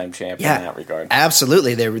 the all-time champ in that regard.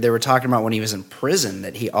 Absolutely. They were talking about when he was in prison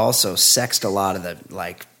that he also sexed a lot of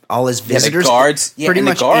all his visitors. The guards. Pretty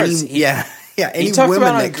much the guards. Any he talked women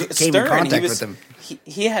about that came in contact with him.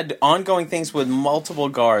 He had ongoing things with multiple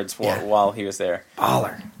guards while he was there.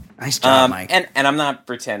 Baller. Nice job, Mike. And I'm not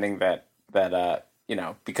pretending that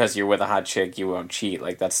because you're with a hot chick you won't cheat.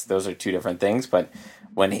 Like those are two different things. But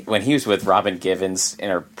when he was with Robin Givens in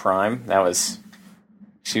her prime,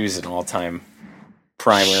 she was an all-time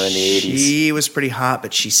primer in the 80s. She was pretty hot,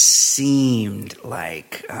 but she seemed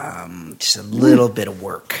like just a little bit of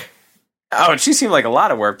work. Oh, she seemed like a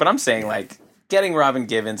lot of work. But I'm saying getting Robin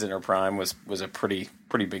Givens in her prime was a pretty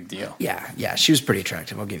big deal. Yeah, she was pretty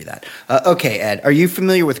attractive. I'll give you that. Okay, Ed, are you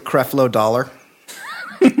familiar with Creflo Dollar?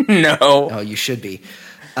 No. Oh, you should be.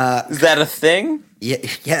 Is that a thing?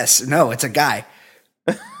 Yes. No, it's a guy.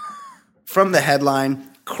 From the headline,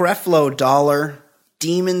 Creflo Dollar,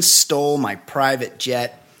 demons stole my private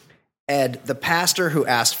jet. Ed, the pastor who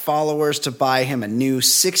asked followers to buy him a new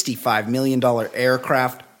 $65 million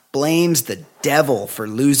aircraft, blames the devil for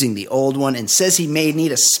losing the old one and says he may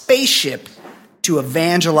need a spaceship to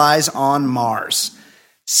evangelize on Mars.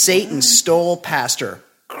 Satan stole Pastor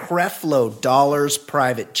Creflo Dollar's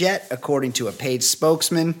private jet, according to a paid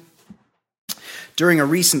spokesman. During a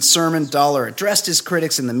recent sermon, Dollar addressed his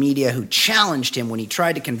critics in the media who challenged him when he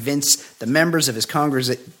tried to convince the members of his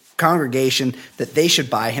congregation that they should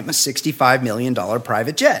buy him a $65 million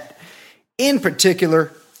private jet. In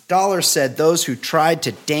particular, Dollar said those who tried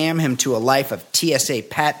to damn him to a life of TSA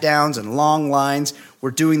pat-downs and long lines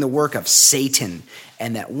were doing the work of Satan,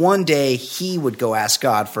 and that one day he would go ask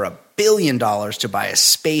God for $1 billion to buy a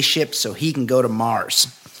spaceship so he can go to Mars.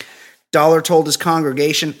 Dollar told his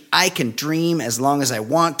congregation, I can dream as long as I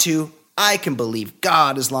want to. I can believe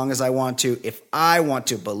God as long as I want to. If I want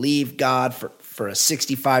to believe God for a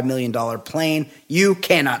 $65 million plane, you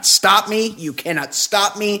cannot stop me. You cannot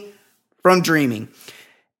stop me from dreaming.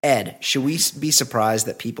 Ed, should we be surprised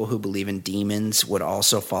that people who believe in demons would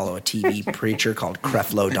also follow a TV preacher called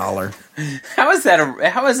Creflo Dollar? How is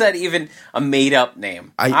that even a made up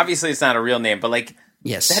name? Obviously, it's not a real name, but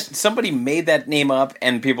yes, somebody made that name up,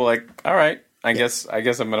 and people are like, all right, I guess I'm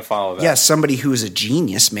going to follow that. Yeah, somebody who is a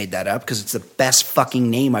genius made that up because it's the best fucking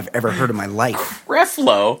name I've ever heard in my life.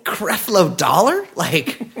 Creflo Dollar?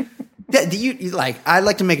 Do you I'd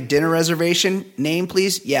like to make a dinner reservation. Name,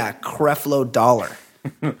 please? Yeah, Creflo Dollar.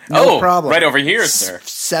 No problem. Right over here, sir.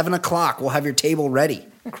 7:00. We'll have your table ready,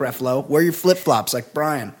 Creflo. Wear your flip-flops like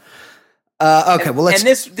Brian. Okay, well, let's... And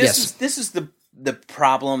this is the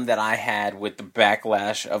problem that I had with the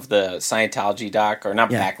backlash of the Scientology doc, or not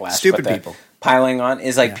backlash, stupid but people piling on,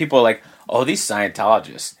 is people are like, oh, these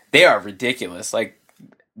Scientologists, they are ridiculous. Like,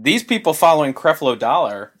 these people following Creflo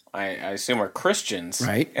Dollar, I assume, are Christians.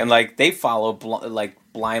 Right. And, they follow,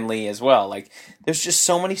 blindly as well. There's just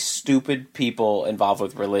so many stupid people involved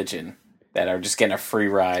with religion that are just getting a free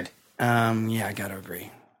ride. Yeah, I gotta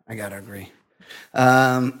agree.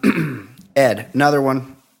 Ed, another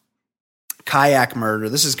one. kayak murder.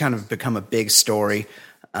 This has kind of become a big story.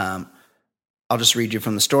 I'll just read you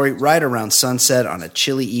from the story. Right around sunset on a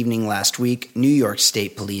chilly evening last week, New York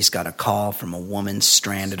State Police got a call from a woman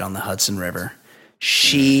stranded on the Hudson River.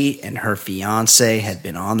 She and her fiance had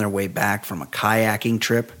been on their way back from a kayaking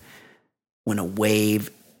trip when a wave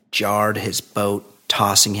jarred his boat,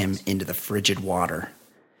 tossing him into the frigid water.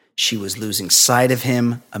 She was losing sight of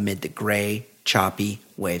him amid the gray, choppy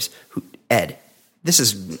waves. Ed, this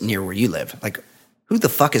is near where you live. Like, who the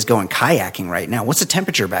fuck is going kayaking right now? What's the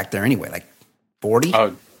temperature back there anyway? Like 40?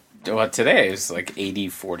 Oh, well, today is like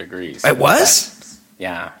 84 degrees. It was?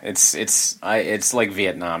 Yeah, it's like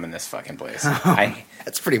Vietnam in this fucking place.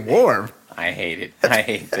 That's pretty warm. I hate it. I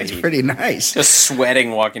hate the That's heat. pretty nice. Just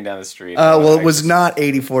sweating walking down the street. Well, it was not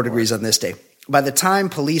 84 degrees on this day. By the time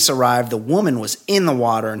police arrived, the woman was in the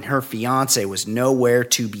water and her fiance was nowhere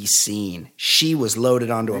to be seen. She was loaded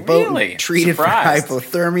onto a boat and treated Surprised. for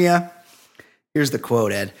hypothermia. Here's the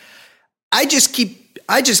quote, Ed. I just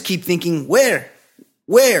keep thinking, where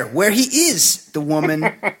he is, the woman,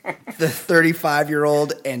 the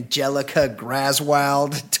 35-year-old Angelica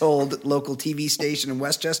Graswald told local TV station in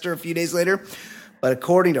Westchester a few days later. But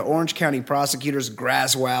according to Orange County prosecutors,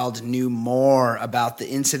 Graswald knew more about the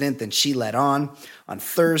incident than she let on. On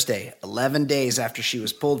Thursday, 11 days after she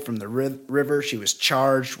was pulled from the river, she was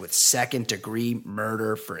charged with second-degree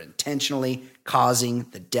murder for intentionally causing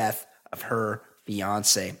the death of her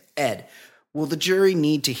fiancé. Ed, will the jury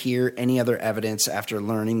need to hear any other evidence after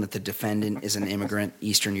learning that the defendant is an immigrant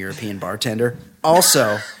Eastern European bartender?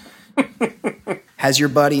 Also, has your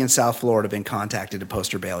buddy in South Florida been contacted to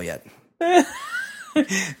post her bail yet?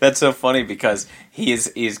 That's so funny because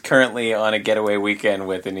he's currently on a getaway weekend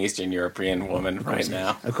with an Eastern European woman right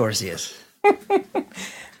now. Of course he is.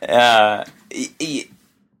 The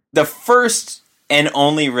first and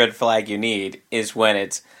only red flag you need is when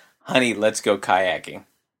it's, honey, let's go kayaking.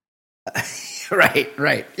 Right.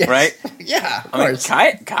 Yes. Right? Yeah, of I mean,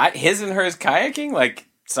 course. his and hers kayaking? Like,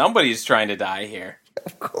 somebody's trying to die here.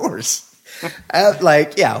 Of course.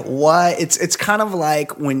 Why? It's kind of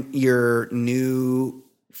like when your new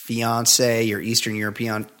fiance, your Eastern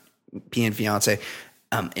European fiance,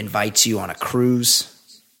 invites you on a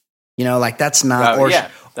cruise. You know, like that's not.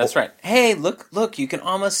 That's right. Hey, look! You can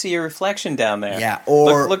almost see your reflection down there. Yeah,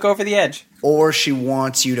 or look over the edge. Or she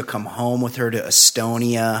wants you to come home with her to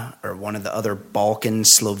Estonia or one of the other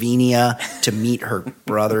Balkans, Slovenia, to meet her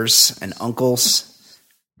brothers and uncles.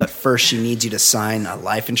 But first, she needs you to sign a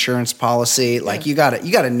life insurance policy. Like you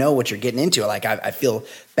gotta know what you're getting into. Like I feel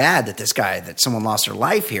bad that someone lost their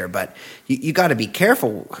life here, but you got to be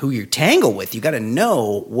careful who you tangle with. You got to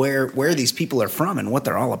know where these people are from and what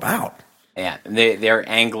they're all about. Yeah, they're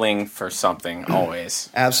angling for something always.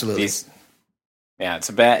 Absolutely. It's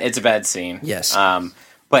a bad scene. Yes.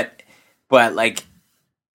 But like,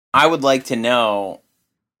 I would like to know,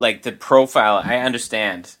 like, the profile. I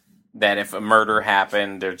understand that if a murder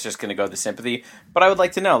happened, they're just going to go the sympathy. But I would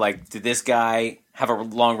like to know, like, did this guy have a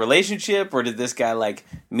long relationship, or did this guy like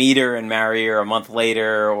meet her and marry her a month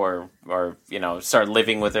later, or start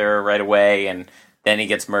living with her right away, and then he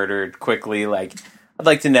gets murdered quickly? Like, I'd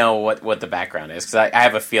like to know what the background is, because I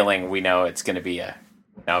have a feeling we know it's going to be a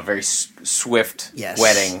very swift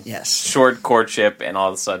wedding, short courtship, and all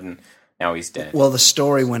of a sudden now he's dead. Well, the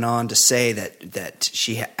story went on to say that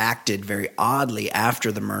she acted very oddly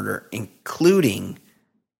after the murder, including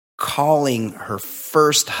calling her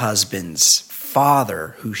first husband's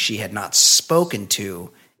father, who she had not spoken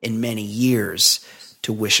to in many years,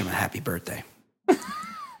 to wish him a happy birthday.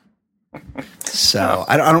 So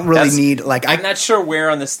I don't really need like I'm not sure where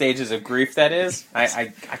on the stages of grief that is.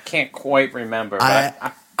 I can't quite remember.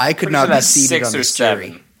 But I could not be seated 6 on or this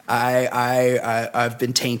 7. jury. I've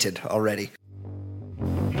been tainted already.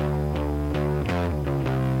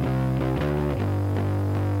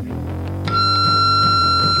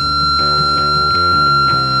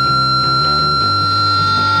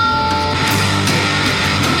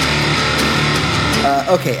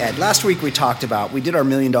 Okay, Ed, last week we did our $1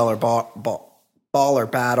 million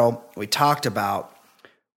baller battle. We talked about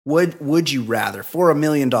would you rather, for $1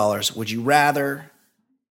 million, would you rather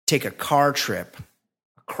take a car trip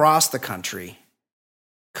across the country,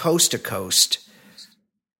 coast to coast,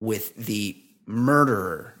 with the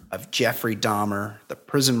murderer of Jeffrey Dahmer, the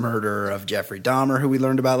prison murderer of Jeffrey Dahmer, who we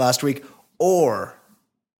learned about last week, or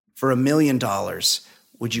for $1 million,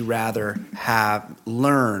 would you rather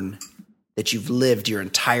learn that you've lived your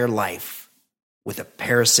entire life with a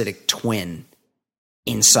parasitic twin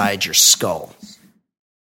inside your skull?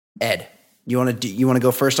 Ed, you want to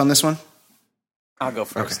go first on this one? I'll go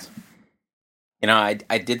first.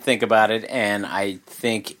 I did think about it, and I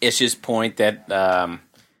think Ish's point that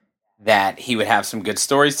that he would have some good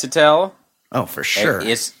stories to tell. Oh, for sure.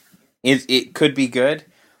 It could be good,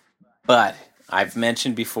 but I've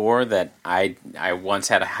mentioned before that I once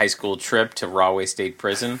had a high school trip to Rahway State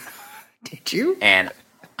Prison. Did you? And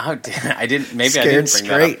I didn't. Maybe Scared I didn't bring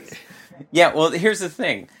straight. that up. Yeah. Well, here's the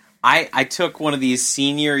thing. I took one of these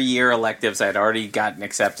senior year electives. I'd already gotten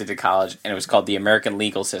accepted to college, and it was called the American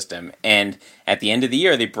Legal System. And at the end of the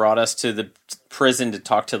year, they brought us to the prison to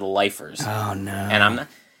talk to the lifers. Oh no! And I'm not.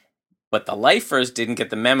 But the lifers didn't get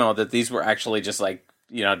the memo that these were actually just like,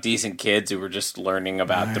 decent kids who were just learning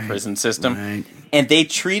about the prison system. Right. And they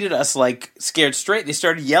treated us like scared straight. They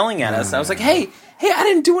started yelling at us. I was like, hey, I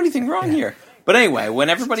didn't do anything wrong here. But anyway, when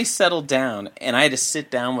everybody settled down and I had to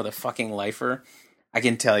sit down with a fucking lifer, I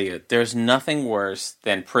can tell you, there's nothing worse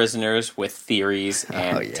than prisoners with theories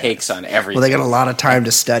and takes on everything. Well, they got a lot of time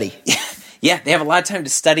to study. Yeah, they have a lot of time to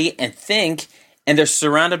study and think. And they're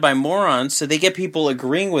surrounded by morons, so they get people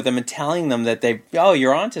agreeing with them and telling them that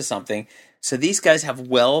you're onto something. So these guys have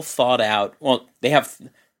they have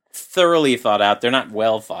thoroughly thought out. They're not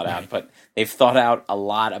well thought out, but they've thought out a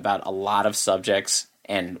lot about a lot of subjects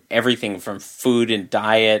and everything from food and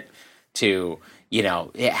diet to,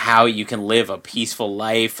 how you can live a peaceful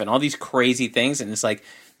life and all these crazy things. And it's like,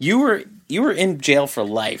 you were in jail for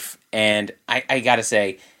life. And I gotta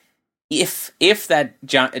say, if that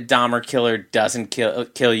Dahmer killer doesn't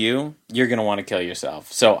kill you, you're going to want to kill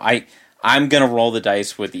yourself. So I'm going to roll the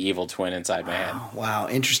dice with the evil twin inside my head. Wow,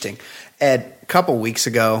 interesting. Ed, a couple weeks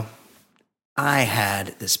ago, I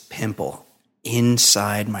had this pimple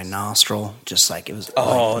inside my nostril, just like it was.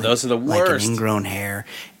 Those are the worst. Like an ingrown hair,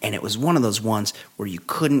 and it was one of those ones where you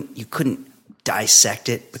couldn't dissect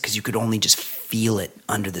it because you could only just feel it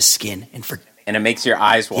under the skin, and it makes your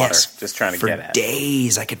eyes water. Yes, just trying to get at it. For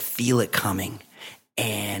days, I could feel it coming,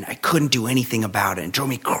 and I couldn't do anything about it. It drove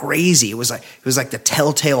me crazy. It was like the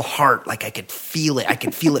telltale heart. Like I could feel it. I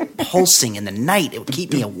could feel it pulsing in the night. It would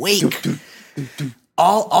keep me awake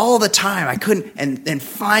all the time. I couldn't. And then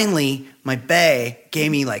finally, my bae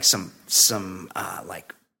gave me like some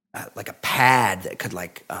like a pad that could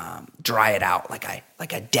dry it out. Like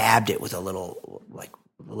I dabbed it with a little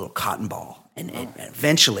cotton ball. And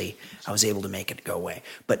eventually, I was able to make it go away.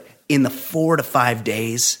 But in the 4 to 5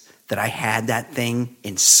 days that I had that thing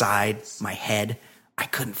inside my head, I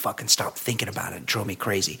couldn't fucking stop thinking about it. It drove me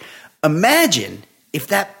crazy. Imagine if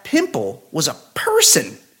that pimple was a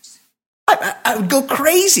person. I would go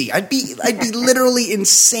crazy. I'd be literally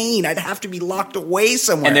insane. I'd have to be locked away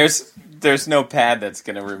somewhere. And there's no pad that's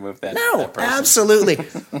going to remove that. No, that person. Absolutely.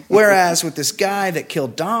 Whereas with this guy that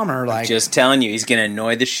killed Dahmer, just telling you, he's going to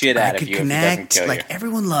annoy the shit out of you connect, if he doesn't kill you.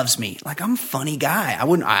 Everyone loves me. I'm a funny guy.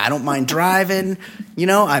 I don't mind driving.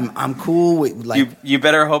 I'm cool with You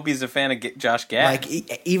better hope he's a fan of Josh Gad.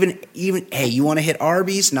 Even hey, you want to hit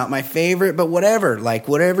Arby's? Not my favorite, but whatever.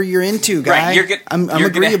 Whatever you're into, guy. Right, I'm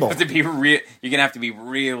agreeable. You're gonna have to be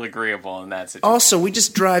real agreeable in that situation. Also, we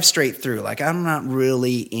just drive straight through. I'm not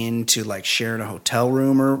really into sharing a hotel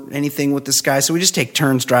room or anything with this guy, so we just take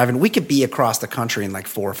turns driving. We could be across the country in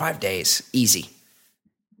 4 or 5 days, easy.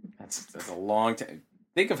 That's a long time.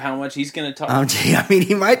 Think of how much he's going to talk. I mean,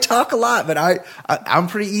 he might talk a lot, but I'm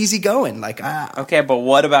pretty easygoing. Okay, but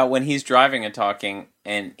what about when he's driving and talking,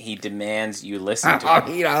 and he demands you listen to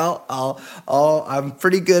him? I'm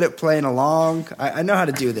pretty good at playing along. I know how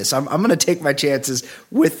to do this. I'm going to take my chances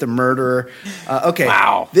with the murderer. Okay,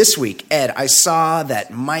 wow. This week, Ed, I saw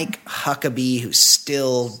that Mike Huckabee, who's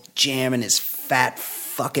still jamming his fat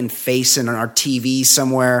fucking face in our TV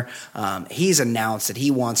somewhere. He's announced that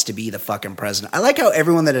he wants to be the fucking president. I like how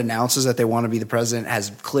everyone that announces that they want to be the president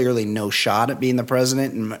has clearly no shot at being the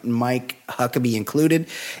president, and Mike Huckabee included.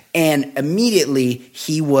 And immediately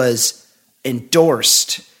he was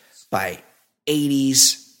endorsed by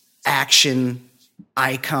 80s action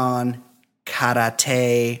icon,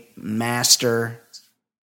 karate master,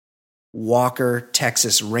 Walker,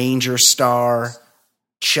 Texas Ranger star,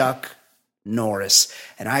 Chuck Norris.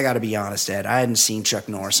 And I got to be honest, Ed, I hadn't seen Chuck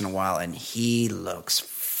Norris in a while, and he looks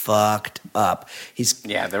fucked up.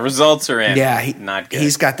 The results are in. Yeah, not good.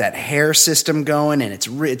 He's got that hair system going, and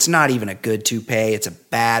it's not even a good toupee. It's a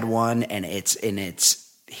bad one, and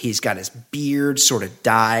he's got his beard sort of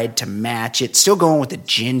dyed to match it. Still going with the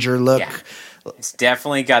ginger look. Yeah. It's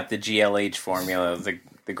definitely got the GLH formula, the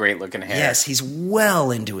great looking hair. Yes, he's well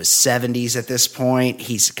into his 70s at this point.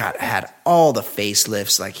 He's had all the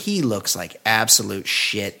facelifts. He looks like absolute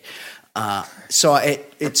shit. So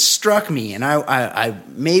it struck me, and I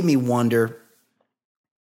made me wonder,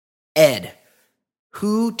 Ed,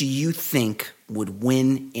 who do you think would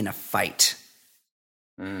win in a fight?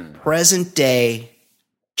 present day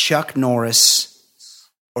Chuck Norris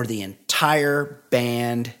or the entire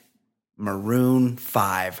band Maroon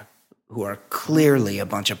 5, who are clearly a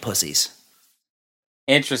bunch of pussies?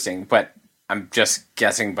 Interesting, but I'm just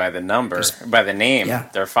guessing by the number, by the name. Yeah,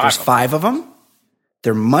 there are five. There's of them. 5 of them.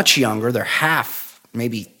 They're much younger. They're half,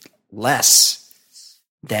 maybe less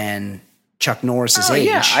than Chuck Norris's age.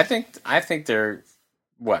 Yeah, I think they're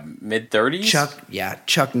what, mid-30s?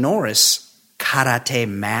 Chuck Norris, karate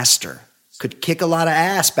master, could kick a lot of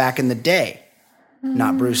ass back in the day.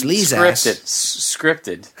 Not Bruce Lee's ass.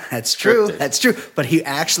 Scripted. That's true. Scripted. That's true. But he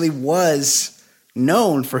actually was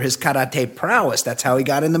known for his karate prowess. That's how he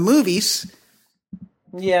got in the movies.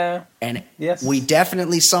 Yeah. And Yes. we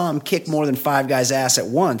definitely saw him kick more than 5 guys' ass at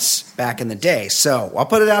once back in the day. So I'll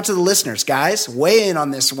put it out to the listeners, guys. Weigh in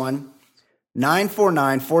on this one.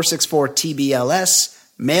 949-464-TBLS,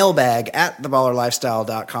 mailbag at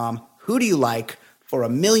theballerlifestyle.com. Who do you like for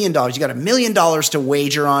 $1 million? You got $1 million to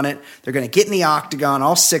wager on it. They're going to get in the octagon,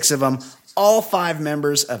 all 6 of them, all 5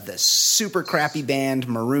 members of the super crappy band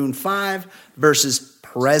Maroon 5 versus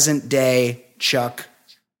present day Chuck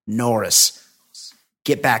Norris.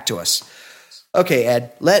 Get back to us. Okay,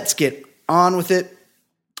 Ed, let's get on with it.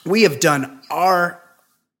 We have done our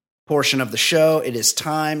portion of the show. It is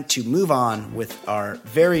time to move on with our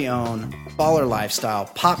very own Baller Lifestyle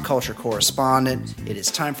pop culture correspondent. It is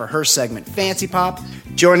time for her segment, Fancy Pop.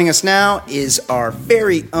 Joining us now is our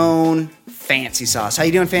very own Fancy Sauce. How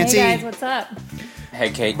you doing, Fancy? Hey guys, what's up? Hey,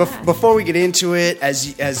 Kate. Before we get into it,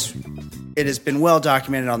 as it has been well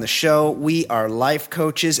documented on the show, we are life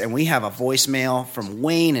coaches, and we have a voicemail from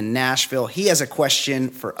Wayne in Nashville. He has a question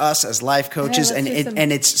for us as life coaches, let's do some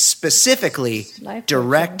and it's specifically life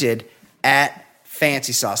directed at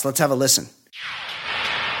Fancy Sauce. Let's have a listen.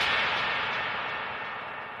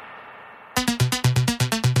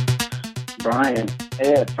 Brian,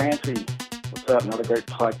 Ed, Fancy, what's up? Another great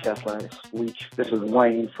podcast last week. This is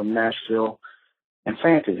Wayne from Nashville. And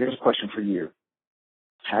Fancy, here's a question for you.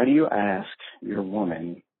 How do you ask your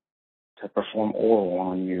woman to perform oral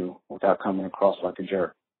on you without coming across like a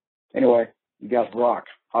jerk? Anyway, you guys rock.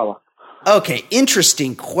 Holla. Okay,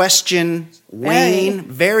 interesting question, Wayne.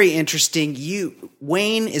 Very interesting.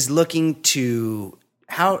 Wayne is looking to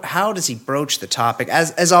how does he broach the topic?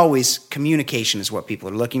 As always, communication is what people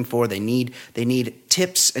are looking for. They need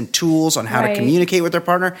tips and tools on how to communicate with their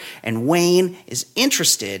partner. And Wayne is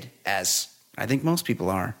interested, as I think most people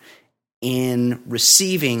are, in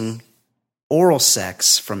receiving oral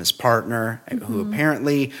sex from his partner, who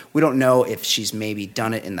apparently, we don't know if she's maybe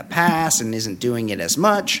done it in the past and isn't doing it as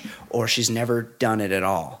much, or she's never done it at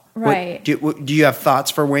all. Right. Do you have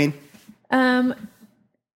thoughts for Wayne? I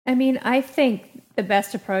mean, I think the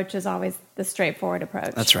best approach is always the straightforward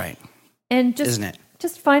approach. That's right. And Isn't it?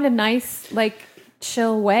 Just find a nice,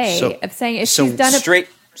 chill way of saying if so she's done it.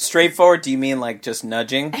 Straightforward, do you mean like just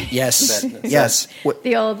nudging? Yes. Yes.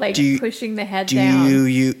 The old pushing the head down.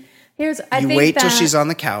 You I think wait till that- she's on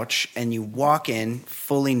the couch and you walk in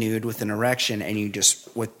fully nude with an erection, and you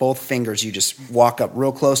just, with both fingers, you just walk up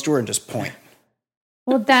real close to her and just point.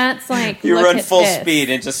 Well, that's You look run at full this. speed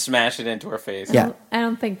and just smash it into her face. Yeah. I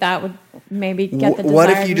don't think that would maybe get the What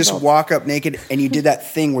if desired you just result. walk up naked and you did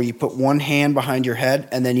that thing where you put one hand behind your head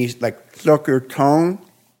and then you suck your tongue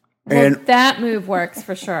Well, that move works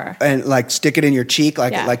for sure. and stick it in your cheek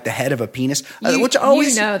Yeah. like the head of a penis, You which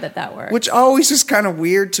always know that works. which always is kind of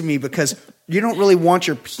weird to me because you don't really want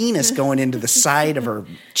your penis going into the side of her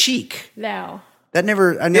cheek. No. I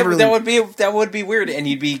never Yeah, really, that would be weird, and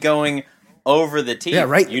you'd be going over the teeth. Yeah,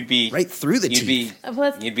 right. You'd be right through the teeth.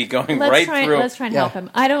 You'd be going Let's right try, through. Let's try and Yeah. help him.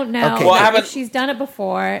 I don't know. Okay. Well, if how about- she's done it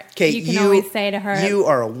before, Okay, you can always say to her, you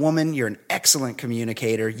are a woman. You're an excellent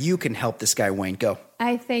communicator. You can help this guy, Wayne. Go.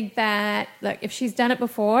 I think that, look, if she's done it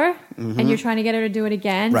before and you're trying to get her to do it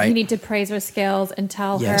again, Right. you need to praise her skills and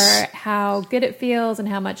tell Yes. her how good it feels and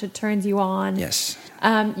how much it turns you on. Yes.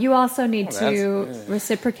 You also need to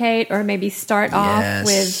reciprocate or maybe start off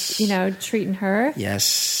with, treating her.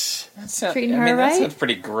 Yes. Treating her right? That sounds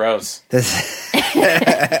pretty gross.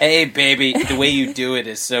 Hey, baby, the way you do it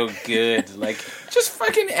is so good. Just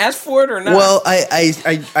fucking ask for it or not. Well,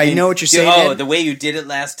 I know what you're saying. Oh, Ed. the way you did it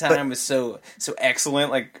last time was so excellent.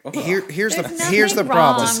 Here's There's the nothing problem.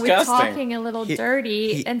 wrong with Disgusting. talking a little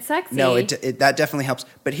dirty and sexy. No, that definitely helps.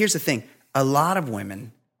 But here's the thing: a lot of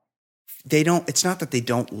women, they don't. It's not that they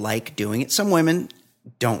don't like doing it. Some women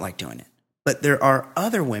don't like doing it, but there are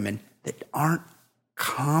other women that aren't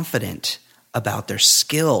confident about their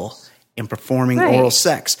skill in performing Right. oral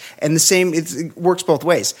sex, and the same. It works both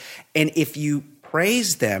ways. And if you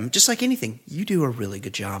praise them, just like anything, you do a really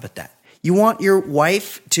good job at that. You want your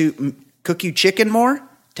wife to cook you chicken more,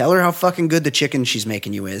 tell her how fucking good the chicken she's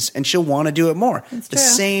making you is, and she'll want to do it more. That's the true.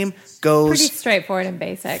 same goes Pretty straightforward and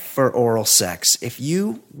basic. for oral sex. If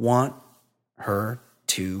you want her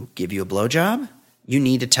to give you a blowjob, you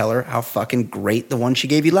need to tell her how fucking great the one she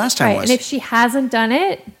gave you last time Right. was. And if she hasn't done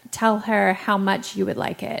it, tell her how much you would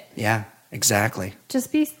like it. Yeah, exactly.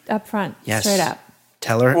 Just be upfront, Yes. straight up.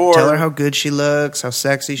 Tell her how good she looks, how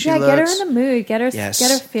sexy she looks. Get her in the mood. Get her Yes. get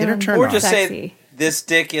her Get her feeling turned Or on. just sexy. say this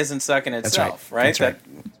dick isn't sucking itself, right? That's right.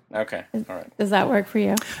 Okay. All right. Does that work for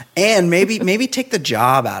you? And maybe take the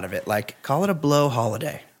job out of it. Like call it a blow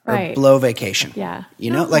holiday or Right. blow vacation. Yeah. You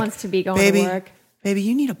No know, one like wants to be going baby, to work. Baby,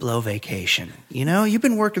 you need a blow vacation. You know, you've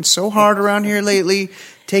been working so hard around here lately,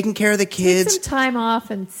 taking care of the Take kids. some time off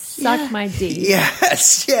and suck my D.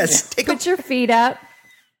 Yes. Take a Put your feet up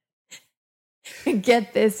and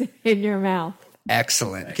get this in your mouth.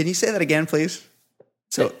 excellent. Can you say that again, please?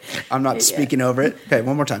 So I'm not speaking over it. Okay,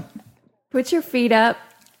 one more time. Put your feet up,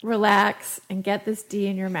 relax, and get this D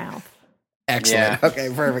in your mouth. Excellent. Yeah. Okay,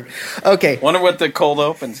 perfect. Okay. Wonder what the cold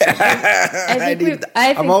opens. Do.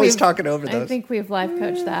 I'm always talking over those. I think we've life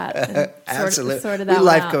coached that. And Absolutely. Sorted We that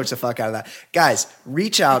life one out. coach the fuck out of that. Guys,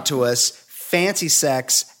 reach out to us,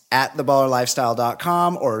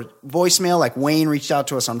 fancysex@theballerlifestyle.com or voicemail, like Wayne reached out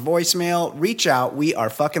to us on voicemail. Reach out. We are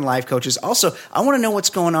fucking life coaches. Also, I want to know what's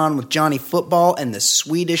going on with Johnny Football and the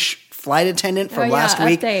Swedish flight attendant from last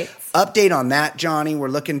week. Updates. Update on that, Johnny. We're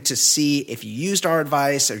looking to see if you used our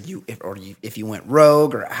advice or if you went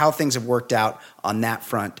rogue or how things have worked out on that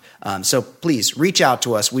front. So please reach out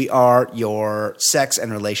to us. We are your sex and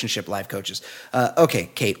relationship life coaches.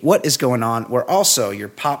 Okay, Kate, what is going on? We're also your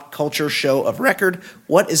pop culture show of record.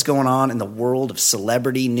 What is going on in the world of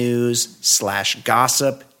celebrity news /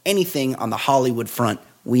 gossip? Anything on the Hollywood front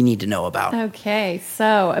we need to know about? Okay,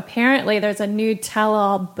 so apparently there's a new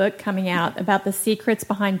tell-all book coming out about the secrets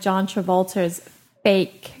behind John Travolta's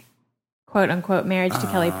fake, quote-unquote, marriage to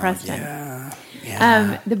Kelly Preston.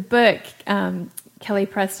 The book, Kelly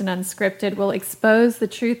Preston Unscripted, will expose the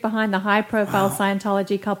truth behind the high-profile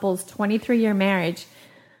Scientology couple's 23-year marriage,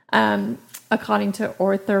 according to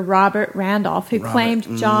author Robert Randolph, who claimed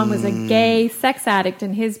John was a gay sex addict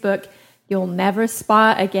in his book, You'll Never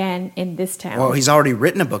Spa Again in This Town. Well, he's already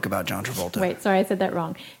written a book about John Travolta. Wait, sorry, I said that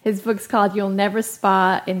wrong. His book's called You'll Never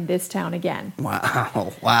Spa in This Town Again.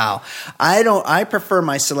 Wow. I prefer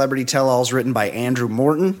my celebrity tell-alls written by Andrew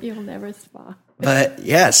Morton. You'll never spa. But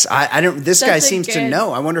yes, I don't. This guy Such a seems to good-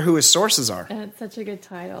 know. I wonder who his sources are. And it's such a good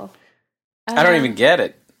title. I don't even get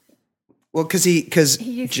it. Well, because He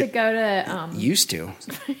used to go to... used to.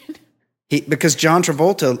 Because John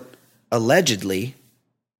Travolta allegedly,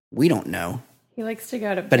 we don't know, he likes to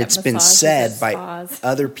go to but get it's been massages said at by spas.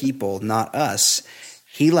 other people, not us.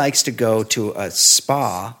 He likes to go to a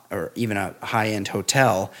spa or even a high-end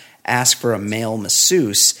hotel, ask for a male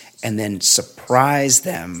masseuse, and then surprise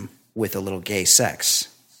them with a little gay sex.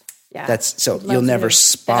 Yeah. That's so Loves you'll a never good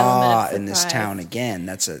spa element of in this surprise. town again.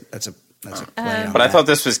 That's a play on But I that. thought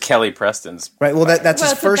this was Kelly Preston's. Right. Well, that's Well,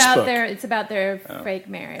 his first book. it's about their fake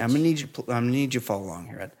marriage. I'm gonna need you to follow along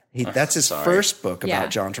here, Ed. That's his sorry. first book about Yeah.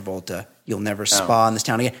 John Travolta. You'll Never Spa in This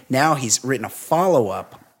Town Again. Now he's written a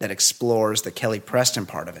follow-up that explores the Kelly Preston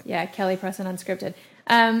part of it. Yeah, Kelly Preston Unscripted.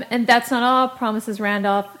 And that's not all, promises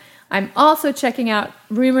Randolph. I'm also checking out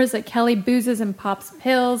rumors that Kelly boozes and pops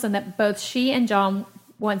pills and that both she and John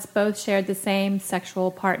once both shared the same sexual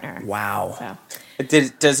partner. Wow. So,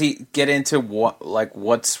 Does he get into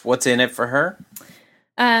what's in it for her?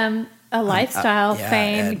 a lifestyle, Yeah,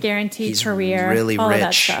 fame, Ed, guaranteed he's career, really all rich. of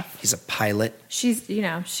that stuff. He's a pilot. She's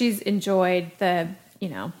enjoyed the,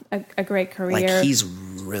 a great career. Like he's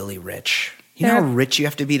really rich. You know They're- how rich you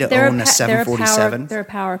have to be to They're own a 747? They're a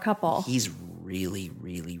power couple. He's really,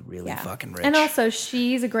 really, really Yeah. fucking rich. And also,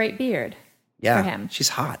 she's a great beard yeah, for him. she's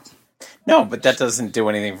hot. No, but that doesn't do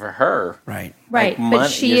anything for her. Right. Right, money- but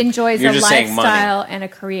she you're- enjoys you're a just saying money. lifestyle and a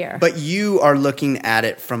career. But you are looking at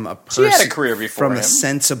it from a person, She had a career before from him. a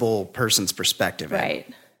sensible person's perspective. Ed.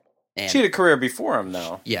 right. And She had a career before him,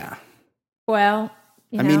 though. yeah. Well,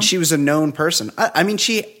 I mean, she was a known person. I mean,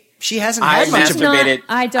 she hasn't I had much of not- masturbated.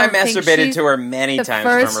 I don't think masturbated she's to her many the times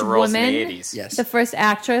first from her roles in woman- the 80s. Yes. the first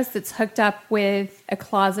actress that's hooked up with a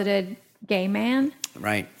closeted gay man.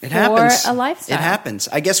 Right. It for happens. a lifestyle. It happens.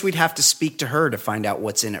 I guess we'd have to speak to her to find out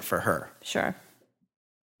what's in it for her. Sure.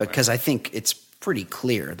 Because I think it's pretty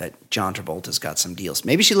clear that John Travolta's got some deals.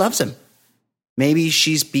 Maybe she loves him. Maybe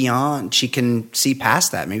she's beyond. She can see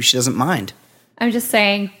past that. Maybe she doesn't mind. I'm just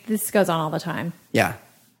saying this goes on all the time. Yeah.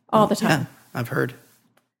 All the Yeah. time. I've heard.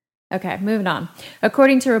 Okay, moving on.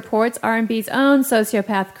 According to reports, R&B's own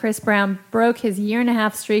sociopath Chris Brown broke his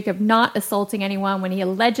year-and-a-half streak of not assaulting anyone when he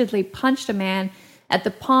allegedly punched a man at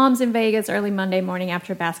the Palms in Vegas early Monday morning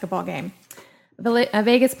after a basketball game.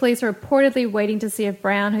 Vegas police are reportedly waiting to see if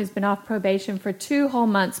Brown, who's been off probation for 2 whole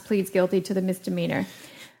months, pleads guilty to the misdemeanor.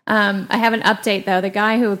 I have an update, though. The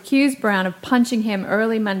guy who accused Brown of punching him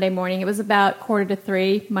early Monday morning, it was about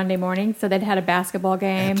 2:45 Monday morning, so they'd had a basketball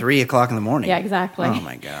game. At 3 o'clock in the morning. Yeah, exactly. Oh,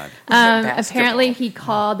 my God. Apparently, he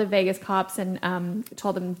called the Vegas cops and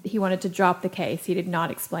told them he wanted to drop the case. He did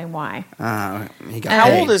not explain why. He got How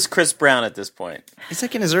paid. old is Chris Brown at this point? He's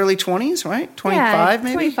like in his early 20s, right? 25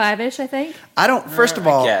 maybe? 25-ish, I think. I don't, first of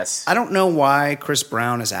all, guess. I don't know why Chris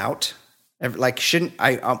Brown is out. Like,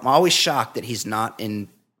 I'm always shocked that he's not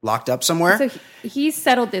locked up somewhere. So he's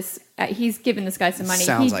settled this. He's given this guy some money.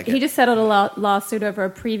 Sounds like it. He just settled a lawsuit over a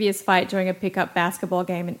previous fight during a pickup basketball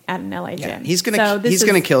game at an LA gym. He's gonna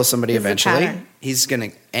kill somebody this is a eventually. pattern. He's gonna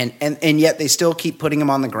and yet they still keep putting him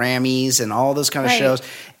on the Grammys and all those kind of Right. shows.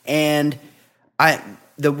 And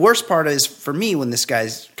the worst part is for me when this guy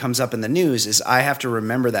comes up in the news is I have to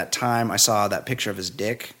remember that time I saw that picture of his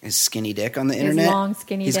dick, his skinny dick on the internet. long,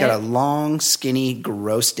 skinny He's dick. got a long, skinny,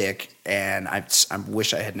 gross dick, and I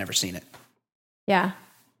wish I had never seen it. Yeah.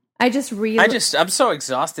 I'm so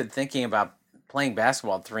exhausted thinking about playing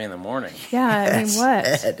basketball at 3 a.m. Yeah, I mean, Yes, what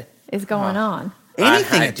Ed. is going on?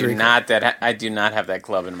 Anything I at do 3 I do not have that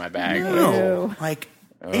club in my bag. No, like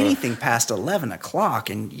anything past 11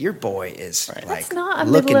 o'clock, and your boy is like That's not a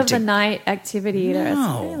looking middle of to the night activity either.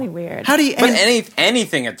 No. It's really weird. How do you? But and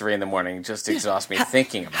anything at 3 a.m. just exhausts me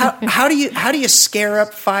thinking about. how do you scare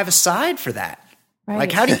up 5 aside for that? Right.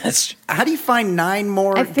 Like how do you find 9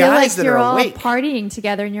 more I feel guys like that you're are all awake? partying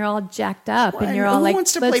together and you're all jacked up Well, and you're all who like,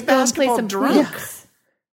 wants to let's play go and basketball some drunk? boots.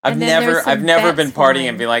 I've And then there's some never been bets partying flying.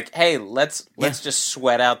 and be like, hey, let's just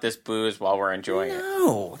sweat out this booze while we're enjoying it.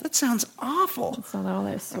 No, that sounds awful. That's not all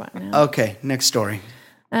they're sweating out. Okay, next story.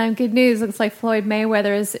 Good news. Looks like Floyd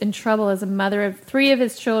Mayweather is in trouble as a mother of 3 of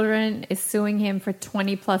his children is suing him for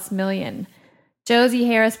 $20+ million. Josie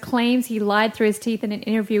Harris claims he lied through his teeth in an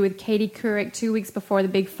interview with Katie Couric 2 weeks before the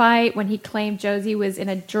big fight when he claimed Josie was in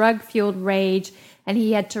a drug-fueled rage and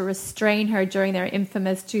he had to restrain her during their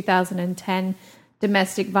infamous 2010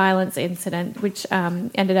 domestic violence incident, which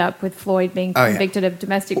ended up with Floyd being convicted of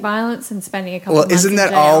domestic violence and spending a couple Well, months isn't in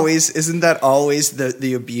that jail. always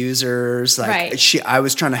the abusers? Like Right. I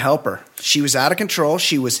was trying to help her. She was out of control.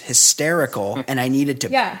 She was hysterical, and I needed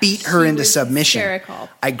to beat her she into was submission. hysterical.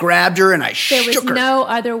 I grabbed her and I There was shook her. no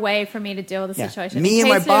other way for me to deal with the Yeah. situation. Me In and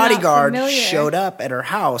my case you're not bodyguard familiar- showed up at her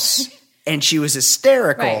house, and she was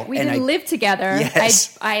hysterical. Right. We and didn't live together.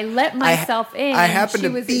 Yes. I let myself in. I happened she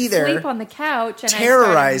to was be asleep there on the couch, and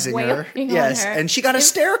terrorizing I her. started wailing Yes, on her and she got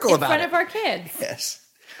hysterical in about front it. of our kids. Yes.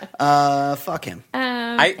 Fuck him.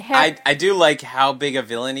 I do like how big a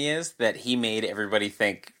villain he is that he made everybody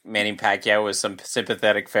think Manny Pacquiao was some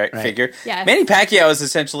sympathetic figure. Yes. Manny Pacquiao is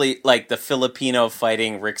essentially like the Filipino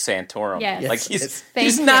fighting Rick Santorum. Yes. Like Yes.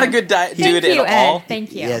 he's Thank not you. a good dude Thank you, at all. Ed.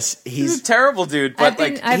 Thank you. Yes, He's a terrible dude, but I've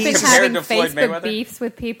been compared having to Floyd Facebook Mayweather. beefs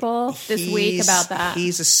with people this week about that.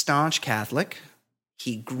 He's a staunch Catholic.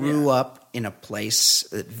 He grew up in a place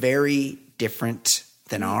very different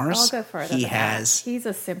than ours. I'll go further. He than that. has He's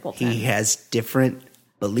a simpleton. he has different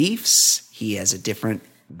beliefs. He has a different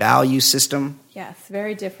value system. Yes,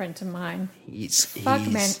 very different to mine. Fuck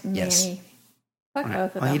Manny. Yes. Fuck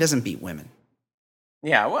both of Well, them. he doesn't beat women.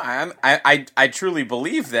 Yeah, well, I truly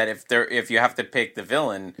believe that if you have to pick the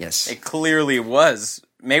villain, Yes. it clearly was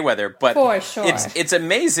Mayweather. But For sure. it's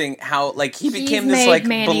amazing how like he became He's this made like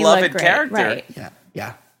Manny beloved look great, character. right.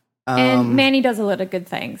 Yeah. And Manny does a lot of good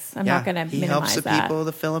things. I'm not going to he minimize helps the that. people of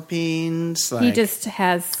the Philippines. Like, He just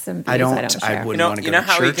has some views I don't share. wouldn't want to go You know to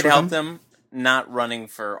how he church could with help him? them not running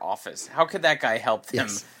for office. How could that guy help them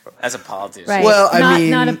Yes. as a politician? Right. Well, I not,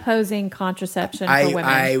 mean, not opposing contraception for women.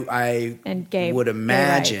 I and gay- would gay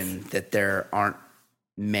imagine that there aren't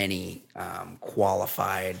many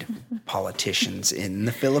qualified politicians in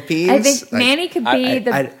the Philippines. I think Like, Manny could be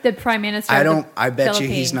the prime minister. I of don't. the I bet you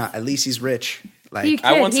Philippines. he's not. At least he's rich. Like He could,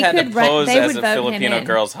 I once had to could run- pose they as would a vote him Filipino in.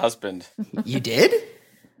 girl's husband. you did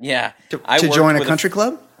Yeah, to I worked join a with country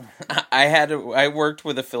club. I worked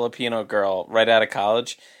with a Filipino girl right out of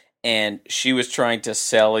college, and she was trying to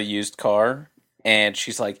sell a used car, and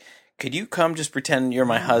she's like, "Could you come just pretend you're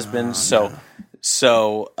my husband, so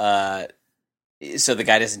the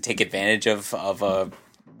guy doesn't take advantage of a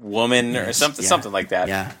woman or something like that."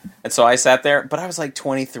 Yeah. And so I sat there, but I was like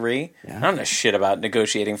 23. Yeah. I don't know shit about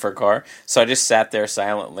negotiating for a car, so I just sat there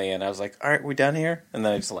silently, and I was like, "All right, we done here?" And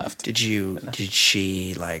then I just left. Did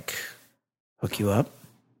she like hook you up?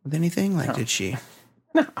 with anything? Like, did she?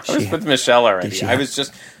 I was with Michelle already. she I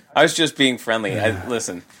was just being friendly.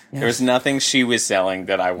 Listen, there was nothing she was selling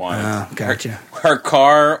that I wanted. Oh, gotcha. Her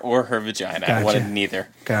car or her vagina. Gotcha. I wanted neither.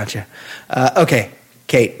 Gotcha. Okay,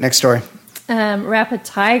 Kate, next story. Rapper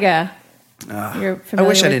Tyga. You're I familiar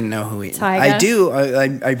wish I with didn't know who he is. Tyga? I do.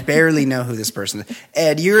 I barely know who this person is.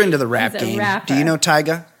 Ed, you're into the rap He's a game. rapper. Do you know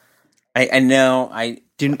Tyga? I know.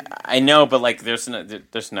 Do I know, but like, there's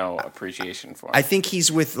no appreciation for him. I think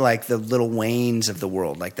he's with like the Lil Waynes of the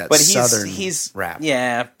world, like that but southern he's rap.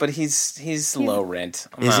 Yeah, but he's low rent.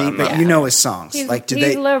 Is he? But you know his songs. He's, Like,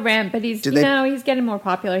 he's low rent, but he's he's getting more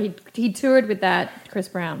popular. He toured with that Chris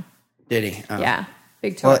Brown. Did he? Oh. Yeah,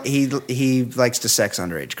 big tour. Well, he likes to sex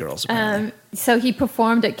underage girls. Apparently. So he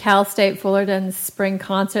performed at Cal State Fullerton's spring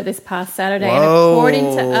concert this past Saturday, Whoa. and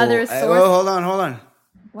according to other sources, hold on.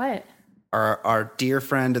 what? Our dear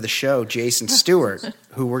friend of the show, Jason Stewart,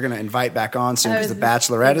 who we're going to invite back on soon because the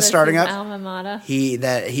Bachelorette is This starting his up. Alma mater. He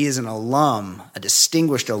is an alum, a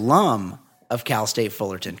distinguished alum of Cal State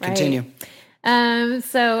Fullerton. Right. Continue.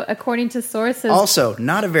 So according to sources, Also,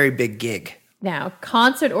 not a very big gig. now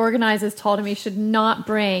concert organizers told him he should not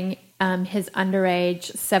bring his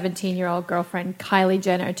underage 17-year-old girlfriend Kylie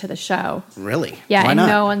Jenner to the show. Really? Yeah, Why in not?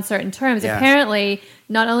 no uncertain terms. Yeah. Apparently,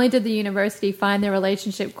 not only did the university find their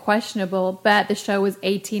relationship questionable, but the show was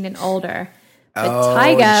 18 and older.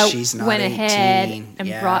 But she's Tyga not went 18. ahead and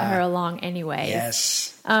Yeah. brought her along anyways.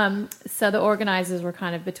 Yes. So the organizers were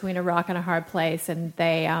kind of between a rock and a hard place, and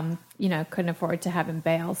they, couldn't afford to have him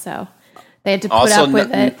bail, so they had to put Also, up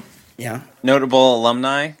with it. Yeah. Notable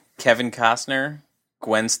alumni: Kevin Costner,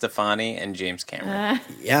 Gwen Stefani, and James Cameron.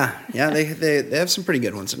 Yeah. They have some pretty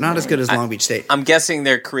good ones. Not as good as Long Beach State. I'm guessing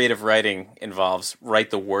their creative writing involves write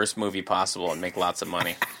the worst movie possible and make lots of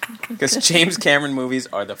money. Because James Cameron movies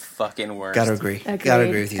are the fucking worst. Gotta agree. Gotta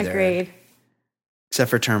agree with you there. Agreed. Except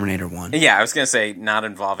for Terminator 1. Yeah, I was gonna say not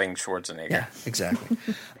involving Schwarzenegger. Yeah, exactly.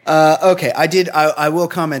 Okay, I will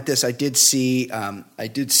comment this. I did see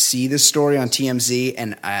this story on TMZ,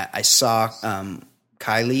 and I saw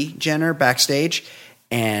Kylie Jenner backstage,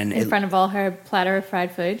 and In front of all her platter of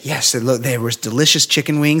fried food. yes, there was delicious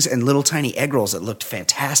chicken wings and little tiny egg rolls that looked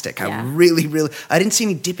fantastic. I Yeah. really, I didn't see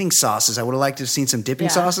any dipping sauces. I would have liked to have seen some dipping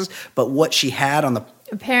Yeah. sauces, but what she had on the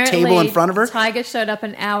Apparently, table in front of her. Tyga showed up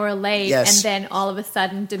an hour late, Yes. and then all of a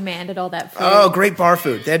sudden demanded all that food. Oh, great bar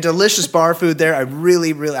food. They had delicious bar food there.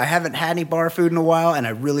 I haven't had any bar food in a while, and I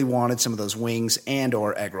really wanted some of those wings and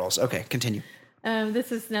or egg rolls. Okay, continue.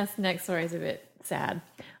 This next story is a bit sad.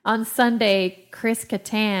 On Sunday, Chris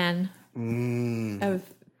Kattan of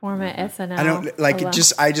former SNL. I don't like alum,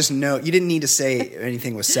 it. I just know you didn't need to say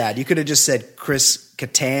anything was sad. You could have just said Chris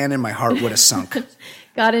Kattan, and my heart would have sunk.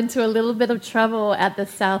 got into a little bit of trouble at the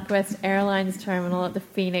Southwest Airlines terminal at the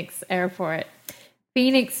Phoenix airport.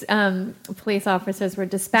 Phoenix police officers were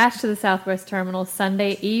dispatched to the Southwest terminal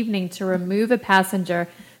Sunday evening to remove a passenger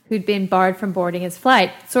who'd been barred from boarding his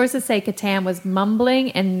flight. Sources say Kattan was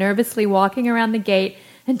mumbling and nervously walking around the gate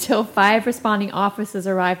until 5 responding officers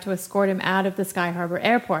arrived to escort him out of the Sky Harbor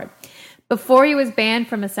airport. Before he was banned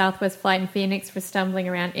from a Southwest flight in Phoenix for stumbling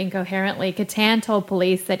around incoherently, Kattan told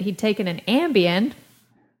police that he'd taken an Ambien,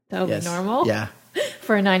 totally normal, Yeah.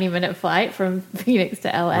 for a 90-minute flight from Phoenix to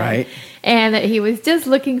LA, Right. and that he was just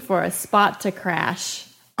looking for a spot to crash.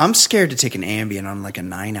 I'm scared to take an Ambien on like a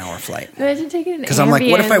 9-hour flight. Imagine taking an 'Cause I'm like,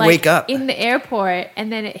 what if Ambien, I wake up? in the airport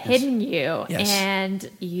and then it hitting you, Yes. and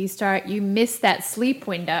you miss that sleep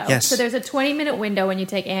window. Yes. So there's a 20-minute window when you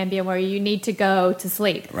take Ambien where you need to go to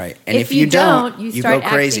sleep. Right. And if you you don't, you you start go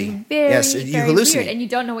crazy. acting very, Yes, you very hallucinate. weird, and you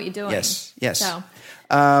don't know what you're doing. Yes. So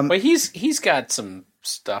But he's got some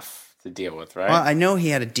stuff to deal with, right? Well, I know he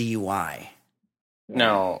had a DUI.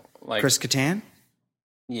 No, like Chris Kattan?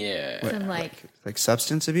 yeah, some like Like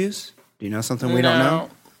substance abuse? Do you know something we don't know?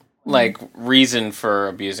 Like reason for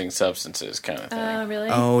abusing substances, kind of thing. really?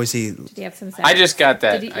 Oh, is he? Did he have some? I just got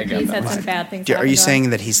that. Did I he got said that. some bad things. Are happen you to him? saying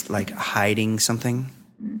that he's like hiding something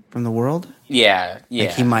from the world? Yeah.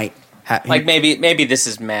 Like he might have. Like maybe this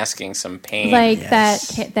is masking some pain. like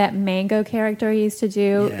Yes. that Mango character he used to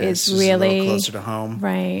do Yes, is just a little really closer to home.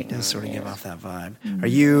 right. Does sort of give off that vibe. Are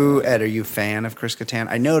you, Ed? Are you a fan of Chris Kattan?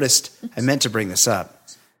 I noticed. I meant to bring this up.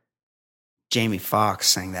 Jamie Foxx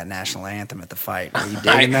sang that national anthem at the fight. Are you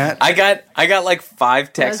digging that? I got like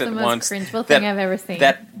 5 texts That at was the most once. cringeable thing I've ever seen.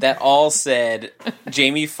 That all said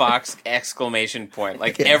Jamie Foxx exclamation point.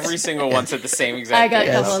 Like every single one said the same exact I got thing.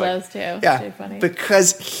 a couple I of was those too. Yeah, Too funny.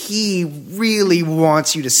 because he really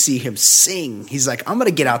wants you to see him sing. He's like, I'm going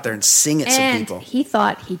to get out there and sing at some and people. he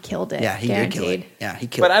thought he killed it. Yeah, he guaranteed. did kill it. Yeah, he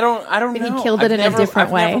killed But it. I don't But he know. killed it in a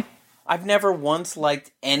different way. I've never once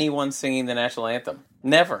liked anyone singing the national anthem.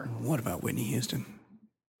 Never. What about Whitney Houston?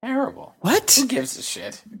 Terrible. What? Who gives a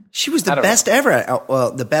shit? She was the best ever.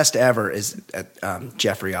 Well, the best ever is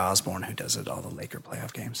Jeffrey Osborne, who does it all the Laker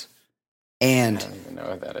playoff games. And I don't even know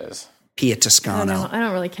what that is. Pia Toscano. I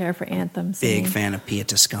don't really care for anthems. Big fan of Pia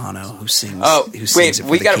Toscano, who sings. Oh, who sings wait! it for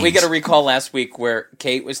We the got Kings. to recall last week where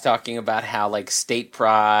Kate was talking about how like state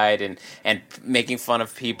pride and making fun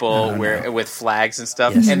of people with flags and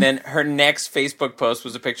stuff, Yes. and then her next Facebook post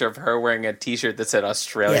was a picture of her wearing a T-shirt that said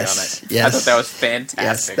Australia on it. Yes. I thought that was fantastic.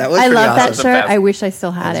 Yes, that was I pretty love that awesome. shirt. I wish I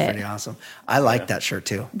still had That's it. pretty awesome. I like that shirt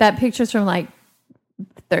too. That picture's from like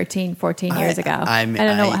 13, 14 years ago. I don't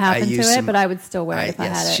know what happened to it, but I would still wear it if I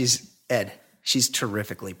had it. She's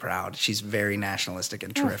terrifically proud. She's very nationalistic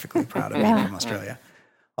and terrifically proud of being from Australia.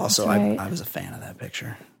 Also, Right. I was a fan of that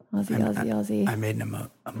picture. Aussie. I made an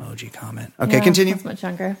emoji comment. Okay, continue. That's much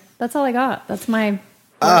younger. That's all I got. That's my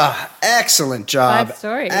Excellent job. 5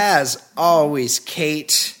 stories. As always,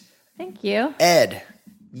 Kate. thank you. Ed,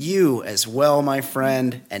 you as well, my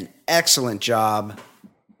friend. An excellent job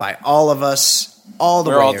by all of us.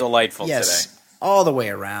 We're all delightful yes, today. all the way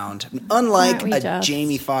around. Unlike Aren't we a just?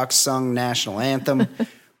 Jamie Foxx sung national anthem,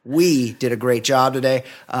 we did a great job today.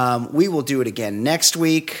 We will do it again next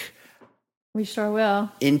week. We sure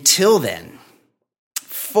will. Until then,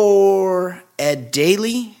 for Ed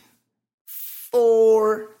Daly,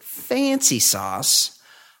 for Fancy Sauce,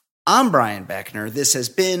 I'm Brian Beckner. This has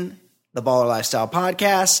been the Baller Lifestyle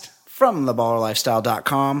Podcast from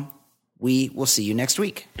theballerlifestyle.com. We will see you next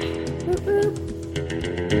week. Boop,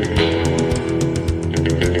 boop.